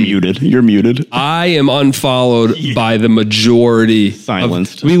 certainty. You're muted. I am unfollowed by the majority.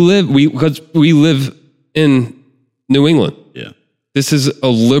 Silenced. Because we live in New England. Yeah. This is a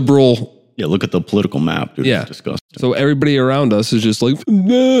liberal. Yeah, look at the political map, dude. Yeah. It's disgusting. So everybody around us is just like,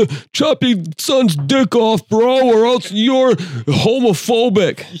 nah, chop your son's dick off, bro, or else you're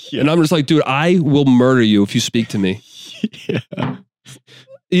homophobic. Yeah. And I'm just like, dude, I will murder you if you speak to me. Yeah.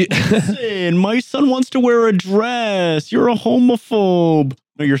 Listen, my son wants to wear a dress. You're a homophobe.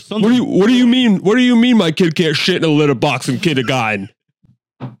 No, your son. What do you mean? What do you mean? My kid can't shit in a litter box in kindergarten.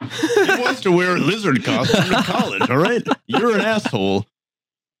 He wants to wear a lizard costume in college. All right, you're an asshole.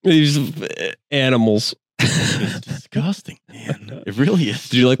 These animals. It's disgusting, man. It really is.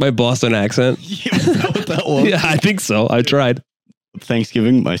 Did you like my Boston accent? Yeah, is that what that was? Yeah, I think so. I tried.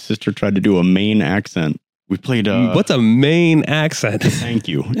 Thanksgiving, my sister tried to do a Maine accent. We played. What's a Maine accent? Thank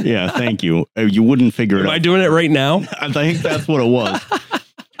you. Yeah, thank you. You wouldn't figure it out. Am I doing it right now? I think that's what it was.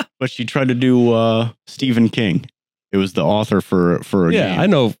 But she tried to do Stephen King. It was the author for a game. I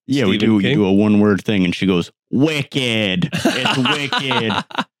know. Yeah, Stephen we do a one-word thing, and she goes, "Wicked." It's wicked.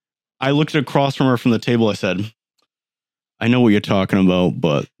 I looked across from her from the table. I said, "I know what you're talking about,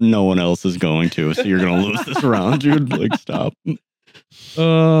 but no one else is going to. So you're going to lose this round, dude. Like, stop."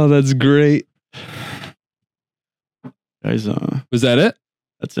 Oh, that's great. Guys, was that it?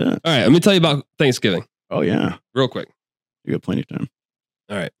 That's it. All right, let me tell you about Thanksgiving. Oh, yeah. Real quick. You got plenty of time.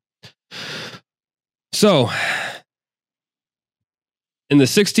 All right. So, in the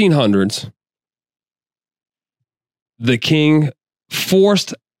 1600s, the king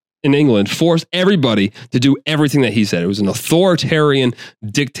forced everybody to do everything that he said. It was an authoritarian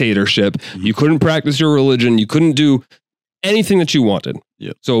dictatorship. Mm-hmm. You couldn't practice your religion. You couldn't do anything that you wanted.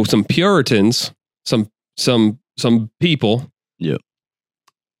 Yep. So some Puritans, some people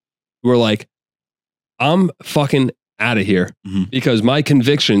were like, I'm fucking out of here because my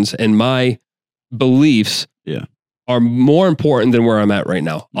convictions and my beliefs are more important than where I'm at right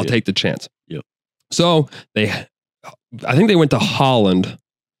now. I'll take the chance. Yep. So I think they went to Holland,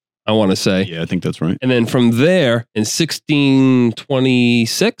 I want to say. Yeah, I think that's right. And then from there in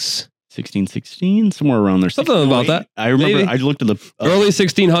 1626, 1616, somewhere around there. Something about that. I remember. Maybe. I looked at the early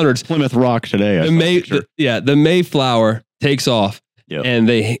 1600s. Plymouth Rock today. The Mayflower takes off, and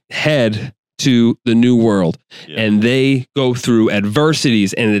they head to the New World, and they go through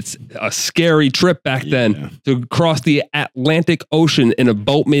adversities, and it's a scary trip back then to cross the Atlantic Ocean in a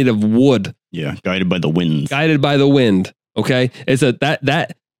boat made of wood. Yeah, guided by the winds. Guided by the wind. Okay, it's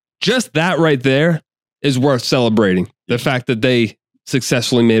that right there is worth celebrating. The fact that they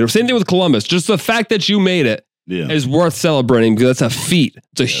successfully made it. Same thing with Columbus. Just the fact that you made it is worth celebrating because that's a feat.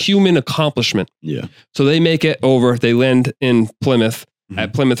 It's a human accomplishment. Yeah. So they make it over. They land in Plymouth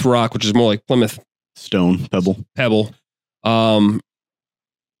at Plymouth Rock, which is more like Plymouth Stone, Pebble.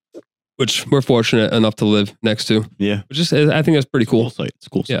 Which we're fortunate enough to live next to. Yeah. Which is, I think that's pretty cool. It's a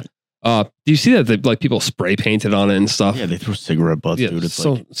cool site. Do you see that they, people spray painted on it and stuff? Yeah, they throw cigarette butts, dude. It's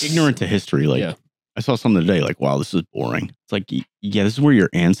so ignorant to history. I saw something today, wow, this is boring. It's like, this is where your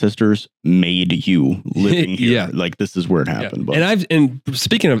ancestors made you living here. This is where it happened. Yeah. And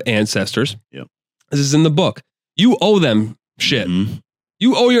speaking of ancestors, this is in the book. You owe them shit. Mm-hmm.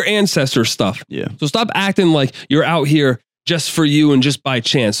 You owe your ancestors stuff. Yeah. So stop acting like you're out here just for you and just by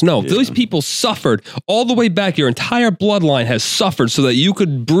chance. No, these people suffered all the way back. Your entire bloodline has suffered so that you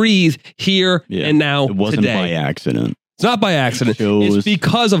could breathe here and now. It wasn't by accident. It's not by accident. It's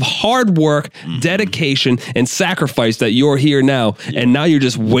because of hard work, dedication, and sacrifice that you're here now. Yeah. And now you're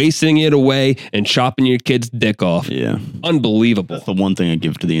just wasting it away and chopping your kid's dick off. Yeah. Unbelievable. That's the one thing I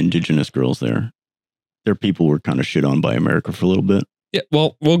give to the indigenous girls there. Their people were kind of shit on by America for a little bit. Yeah,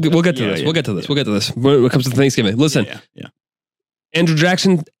 well, we'll get to this. We'll get to this. We'll get to this when it comes to Thanksgiving. Listen, Andrew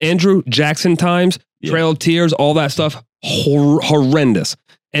Jackson times, Trail of Tears, all that stuff. horrendous.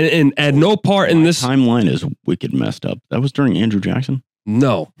 And at no part in this timeline is wicked messed up. That was during Andrew Jackson?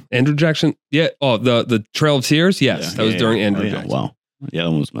 No. Andrew Jackson? Yeah. Oh, the Trail of Tears? Yes. That was during Andrew Jackson. Wow. Yeah,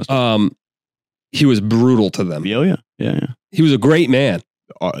 that one was messed up. He was brutal to them. Yeah. He was a great man.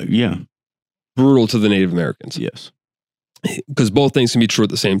 Yeah. Brutal to the Native Americans. Yes. Because both things can be true at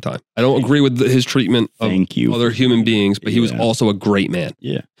the same time. I don't agree with his treatment of other human beings, but he was also a great man.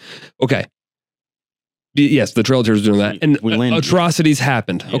 Yeah. Okay. Yes, the Trail of Tears was doing that. And atrocities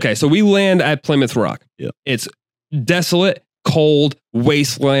happened. Yeah. Okay, so we land at Plymouth Rock. Yeah. It's desolate, cold,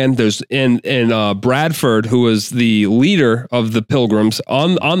 wasteland. There's in Bradford, who was the leader of the pilgrims.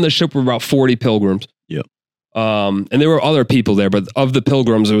 On the ship were about 40 pilgrims. Yeah. And there were other people there, but of the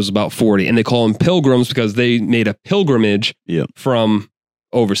pilgrims, it was about 40. And they call them pilgrims because they made a pilgrimage from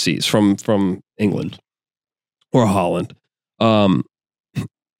overseas, from England or Holland.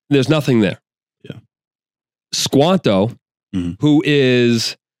 There's nothing there. Yeah. Squanto, who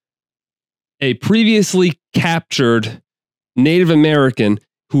is a previously captured Native American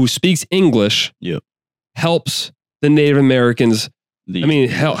who speaks English, helps the Native Americans,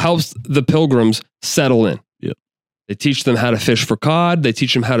 helps the pilgrims settle in. They teach them how to fish for cod. They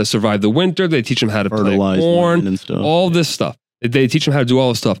teach them how to survive the winter. They teach them how to plant corn and stuff. All this stuff. They teach them how to do all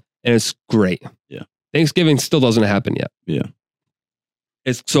this stuff. And it's great. Yeah. Thanksgiving still doesn't happen yet. Yeah.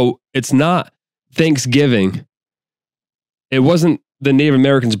 It's not Thanksgiving. It wasn't the Native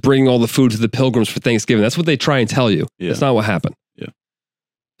Americans bringing all the food to the pilgrims for Thanksgiving. That's what they try and tell you. Yeah. That's not what happened. Yeah.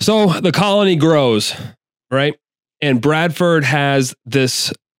 So the colony grows, right? And Bradford has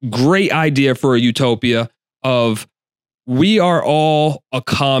this great idea for a utopia of we are all a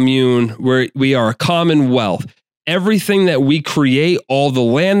commune, where we are a commonwealth. Everything that we create, all the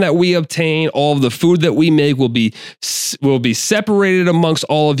land that we obtain, all of the food that we make will be separated amongst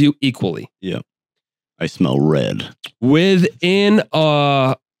all of you equally. Yeah. I smell red. Within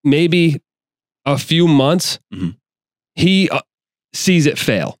maybe a few months, he sees it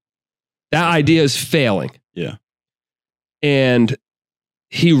fail. That idea is failing. Yeah. And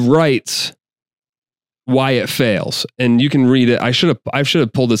he writes why it fails, and you can read it. I should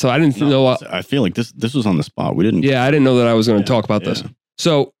have pulled this up. I didn't know. I feel like this was on the spot. We didn't. Yeah, I didn't know that I was going to talk about this.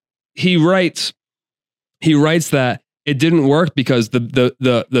 So he writes that it didn't work because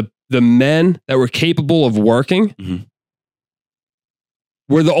the men that were capable of working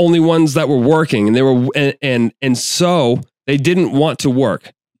were the only ones that were working, and they were and so they didn't want to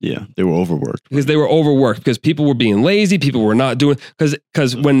work. Yeah, they were overworked. Because they were overworked, because people were being lazy, people were not doing,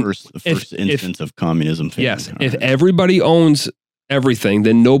 because when the first instance of communism. Yes, if everybody owns everything,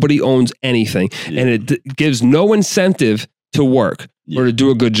 then nobody owns anything, and it gives no incentive to work or to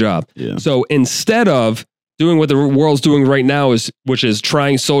do a good job. Yeah. So instead of doing what the world's doing right now, which is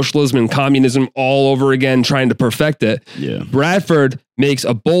trying socialism and communism all over again, trying to perfect it, Bradford makes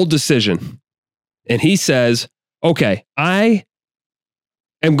a bold decision, and he says, "Okay, I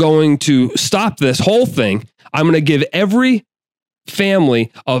am going to stop this whole thing. I'm going to give every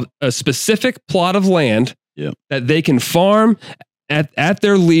family a specific plot of land that they can farm at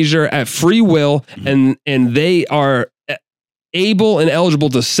their leisure, at free will, and they are able and eligible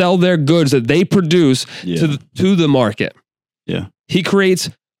to sell their goods that they produce to the market." Yeah. He creates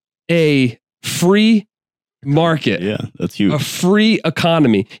a free market. Yeah, that's huge. A free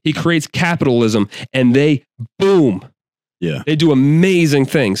economy. He creates capitalism, and they boom. Yeah. They do amazing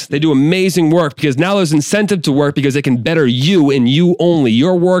things. They do amazing work because now there's incentive to work because they can better you and you only.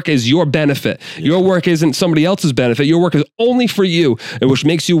 Your work is your benefit. Your work isn't somebody else's benefit. Your work is only for you, and which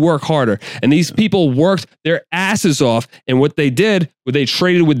makes you work harder. And these people worked their asses off. And what they did, they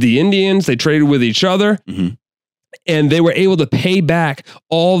traded with the Indians, they traded with each other, and they were able to pay back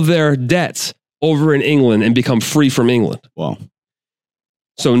all their debts over in England and become free from England. Wow.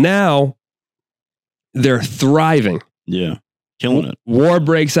 So now they're thriving. Yeah, killing it. War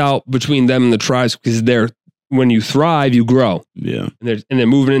breaks out between them and the tribes because when you thrive, you grow. Yeah, and they're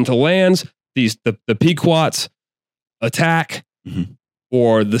moving into lands. The Pequots attack,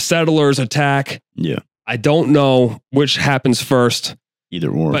 or the settlers attack. Yeah, I don't know which happens first.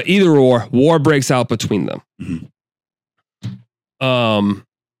 Either or, but war breaks out between them.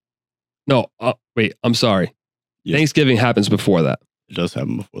 Wait, I'm sorry. Yeah. Thanksgiving happens before that. It does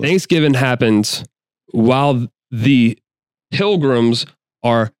happen before that. Thanksgiving happens while the pilgrims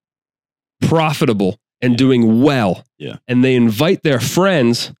are profitable and doing well. Yeah. And they invite their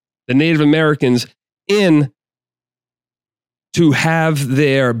friends, the Native Americans, in to have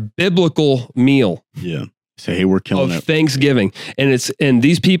their biblical meal. Yeah. Say, hey, we're killing it. Thanksgiving. And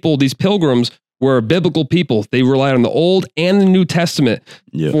these pilgrims were a biblical people. They relied on the Old and the New Testament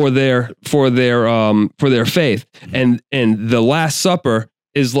for their faith. And the Last Supper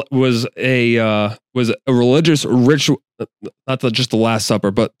was a religious ritual, just the Last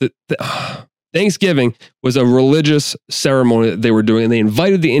Supper, but Thanksgiving was a religious ceremony that they were doing, and they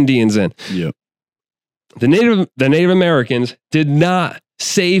invited the Indians in. Yeah. The Native Americans did not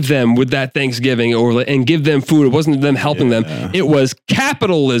save them with that Thanksgiving and give them food. It wasn't them helping them. It was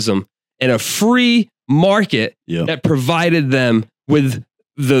capitalism and a free market that provided them with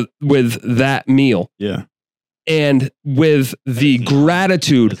that meal. Yeah. And with the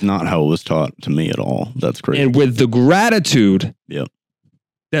gratitude. It's not how it was taught to me at all. That's crazy. And with the gratitude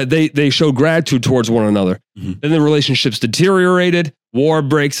that they showed gratitude towards one another. Mm-hmm. Then the relationships deteriorated. War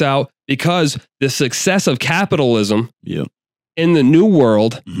breaks out because the success of capitalism in the New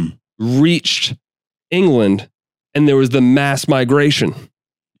World reached England, and there was the mass migration.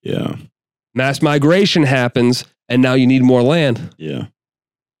 Yeah. Mass migration happens, and now you need more land. Yeah.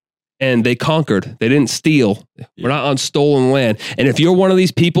 And they conquered. They didn't steal. We're not on stolen land. And if you're one of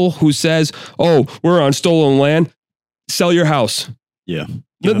these people who says, "Oh, we're on stolen land," sell your house. Yeah.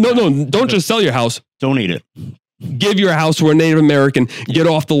 No, don't just sell your house. Donate it. Give your house to a Native American. Get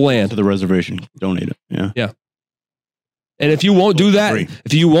off the land. To the reservation. Donate it. Yeah. Yeah. And if you won't do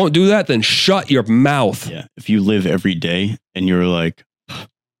that, then shut your mouth. Yeah. If you live every day and you're like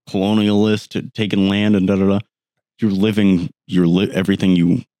colonialist, taking land and da-da-da, you're living everything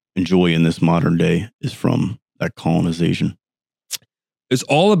you enjoy in this modern day is from that colonization. It's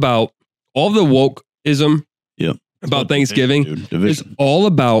all about all the wokeism about Thanksgiving. It's all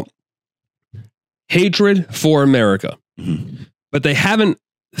about hatred for America. Mm-hmm. But they haven't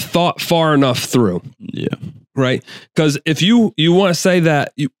thought far enough through. Yeah. Right? Because if you want to say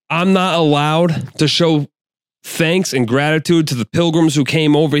that I'm not allowed to show thanks and gratitude to the pilgrims who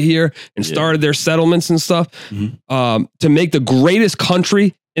came over here and started their settlements and stuff, to make the greatest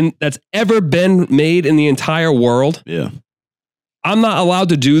country that's ever been made in the entire world. Yeah. I'm not allowed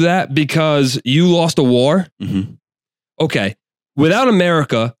to do that because you lost a war. Mm-hmm. Okay. Without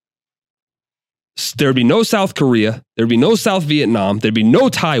America, there'd be no South Korea. There'd be no South Vietnam. There'd be no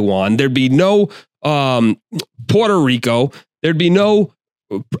Taiwan. There'd be no Puerto Rico. There'd be no.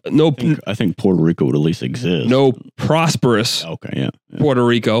 I think Puerto Rico would at least exist. No prosperous. Puerto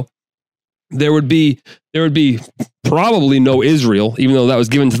Rico. There would be probably no Israel, even though that was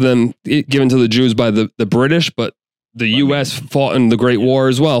given to the Jews by the British, but the U.S. fought in the Great War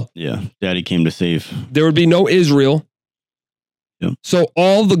as well. Yeah, Daddy came to save. There would be no Israel. Yeah. So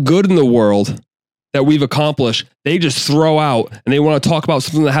all the good in the world that we've accomplished, they just throw out, and they want to talk about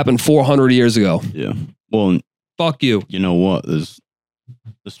something that happened 400 years ago. Yeah. Well, fuck you. You know what? The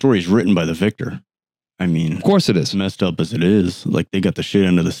story's written by the victor. I mean, of course it is. Messed up as it is, like they got the shit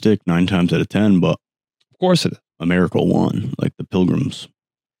end of the stick 9 times out of 10, but of course it is. America won. Like the Pilgrims,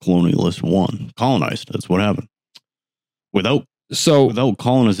 colonialists won, colonized. That's what happened. Without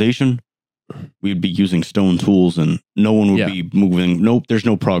colonization, we'd be using stone tools, and no one would be moving. Nope, there's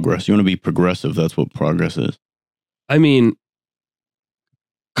no progress. You want to be progressive. That's what progress is. I mean,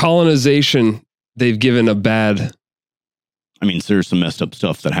 colonization. They've given a bad. I mean, there's some messed up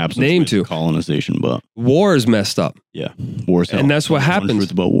stuff that happens with colonization, but war is messed up. Yeah, war is hell. And that's what happens.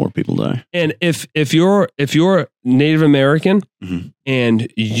 Truth about war, people die. And if you're Native American and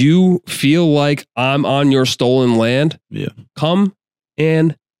you feel like I'm on your stolen land, come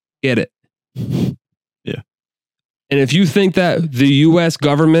and get it. Yeah. And if you think that the U.S.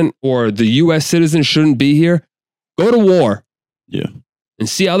 government or the U.S. citizens shouldn't be here, go to war. Yeah. And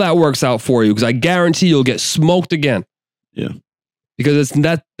see how that works out for you, because I guarantee you'll get smoked again. Yeah. Because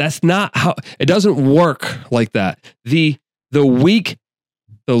that's not how it doesn't work like that. The weak,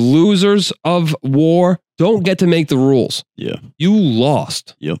 the losers of war don't get to make the rules. Yeah. You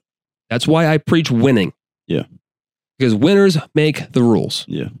lost. Yep. That's why I preach winning. Yeah. Because winners make the rules.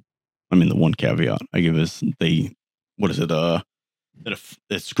 Yeah. I mean, the one caveat I give is it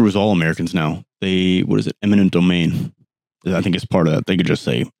screws all Americans now. Eminent domain. I think it's part of that. They could just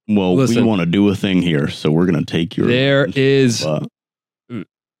say, well, we want to do a thing here, so we're going to take your... There is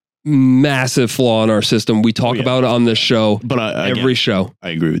massive flaw in our system. We talk about it on this show, but every show. I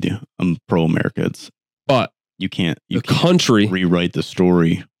agree with you. I'm pro-America. But you can't country rewrite the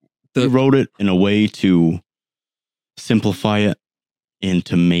story. They wrote it in a way to simplify it and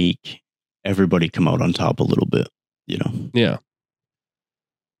to make everybody come out on top a little bit, you know? Yeah.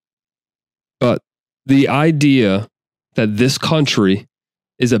 But the idea that this country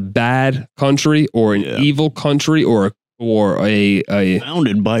is a bad country or an evil country or a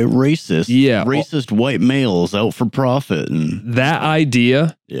founded by racist white males out for profit, and that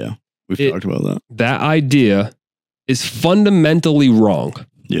idea We've talked about that. That idea is fundamentally wrong.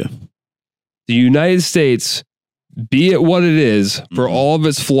 Yeah. The United States, be it what it is, for all of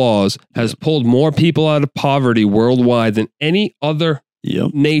its flaws, has pulled more people out of poverty worldwide than any other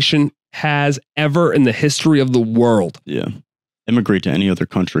nation has ever in the history of the world. Yeah. Immigrate to any other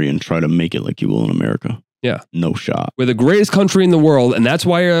country and try to make it like you will in America. Yeah. No shot. We're the greatest country in the world, and that's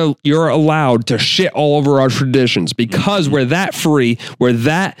why you're allowed to shit all over our traditions, because we're that free, we're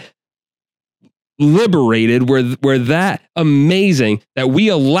that liberated, we're that amazing that we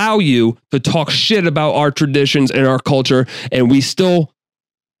allow you to talk shit about our traditions and our culture, and we still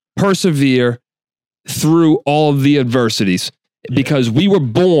persevere through all of the adversities because we were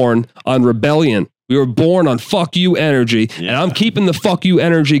born on rebellion. We were born on fuck you energy, and I'm keeping the fuck you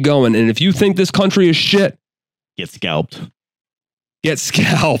energy going. And if you think this country is shit, get scalped. Get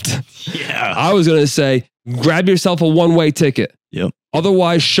scalped. Yeah. I was going to say, grab yourself a one-way ticket. Yep.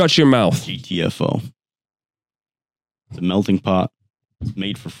 Otherwise, shut your mouth. GTFO. It's a melting pot. It's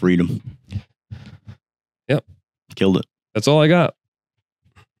made for freedom. Yep. Killed it. That's all I got.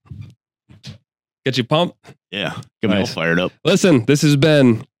 Get you pumped? Yeah. Get me all fired up. Listen, this has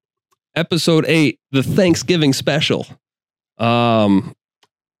been episode 8, the Thanksgiving special. Thank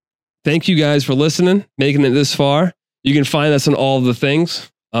you guys for listening, making it this far. You can find us on all of the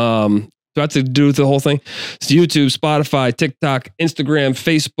things. Do I have to do with the whole thing? It's YouTube, Spotify, TikTok, Instagram,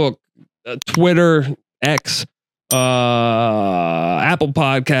 Facebook, Twitter, X, Apple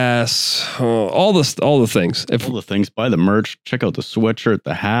Podcasts, all the things. All the things. Buy the merch. Check out the sweatshirt,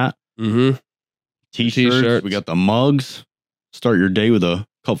 the hat, T-shirts. We got the mugs. Start your day with a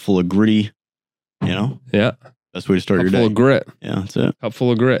cup full of gritty. Yeah. Best way to start your day. Cup full of grit. Yeah, that's it. Cup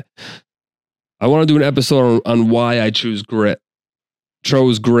full of grit. I want to do an episode on why I chose grit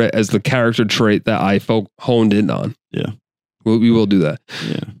as the character trait that I honed in on. Yeah. We will do that.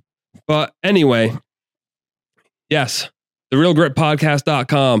 Yeah. But anyway, yes,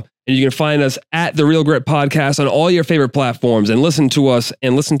 therealgritpodcast.com. And you can find us at The Real Grit Podcast on all your favorite platforms and listen to us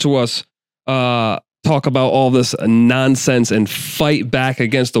talk about all this nonsense and fight back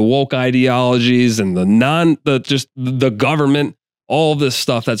against the woke ideologies and the government, all this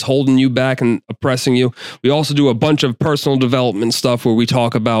stuff that's holding you back and oppressing you. We also do a bunch of personal development stuff where we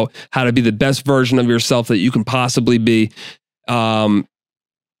talk about how to be the best version of yourself that you can possibly be.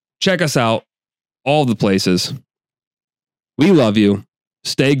 Check us out, all the places. We love you.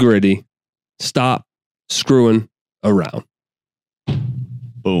 Stay gritty. Stop screwing around.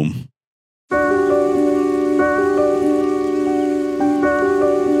 Boom.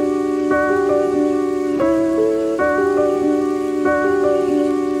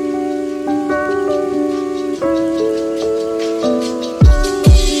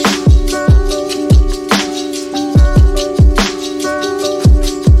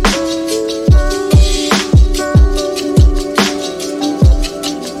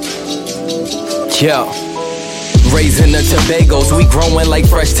 Yo, raising the Tobagos, we growing like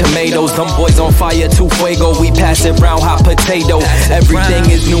fresh tomatoes. Them boys on fire, too fuego, we pass it round hot potato. Everything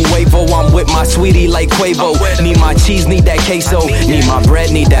is nuevo, I'm with my sweetie like Quavo. Need my cheese, need that queso, need my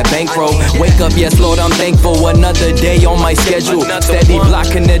bread, need that bankroll. Wake up, yes Lord, I'm thankful, another day on my schedule. Steady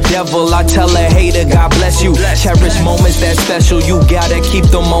blocking the devil, I tell a hater, God bless you. Cherish moments that special, you gotta keep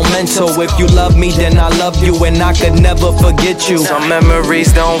the memento. If you love me, then I love you, and I could never forget you. Some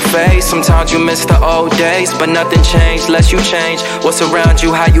memories don't fade, sometimes you miss the old days, but nothing changed unless you change what's around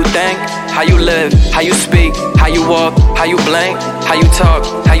you, how you think, how you live, how you speak, how you walk, how you blink, how you talk,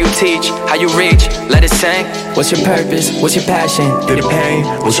 how you teach, how you reach, let it sink. What's your purpose? What's your passion? Through the pain,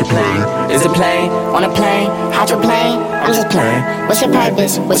 what's your plan? Is it plane? On a plane? Hydroplane? I'm just playing. What's your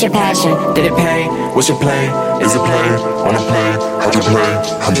purpose? What's your passion? Did it pain? What's your plan? Is it plane? On a plane? Hydroplane?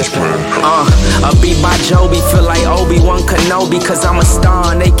 I'm just playing. A beat by Joby, feel like Obi-Wan Kenobi, cause I'm a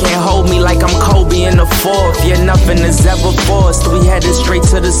star and they can't hold me like I'm Kobe in the fourth. Yeah, nothing is ever forced, we headed straight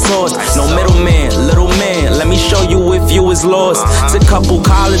to the source. No middleman, little man, let me show you if you was lost. It's a couple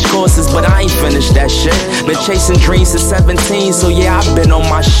college courses, but I ain't finished that shit. Been chasing dreams since 17, so yeah, I've been on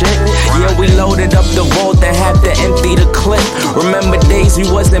my shit. Yeah, we loaded up the vault and had to empty the clip. Remember days we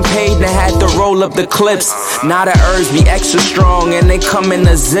wasn't paid and had to roll up the clips. Now the herbs be extra strong and they come in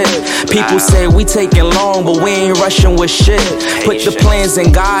a zip. People say we taking long, but we ain't rushing with shit. Put the plans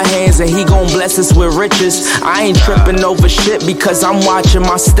in God's hands and he gon' bless us with riches. I ain't tripping over shit because I'm watching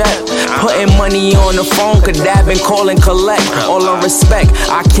my step. Putting money on the phone, could dab and call and collect. All on respect,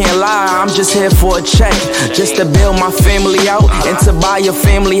 I can't lie, I'm just here for a check. Just to build my family out and to buy a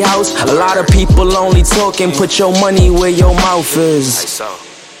family house. A lot of people only talking, put your money where your mouth is.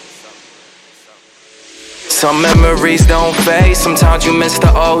 Some memories don't fade. Sometimes you miss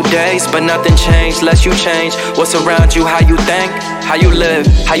the old days, but nothing changed unless you change what's around you. How you think, how you live,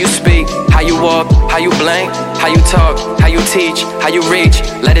 how you speak, how you walk, how you blink, how you talk, how you teach, how you reach.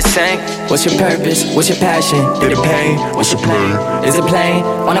 Let it sink. What's your purpose? What's your passion? Through the pain, what's your plan? Is it plain?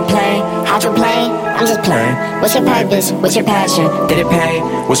 On a plane? How'd you play? I'm just playing. What's your purpose? What's your passion? Did it pay?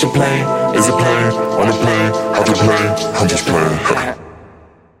 What's your plan? Is it plain? On a plane? How'd you play? I'm just playing.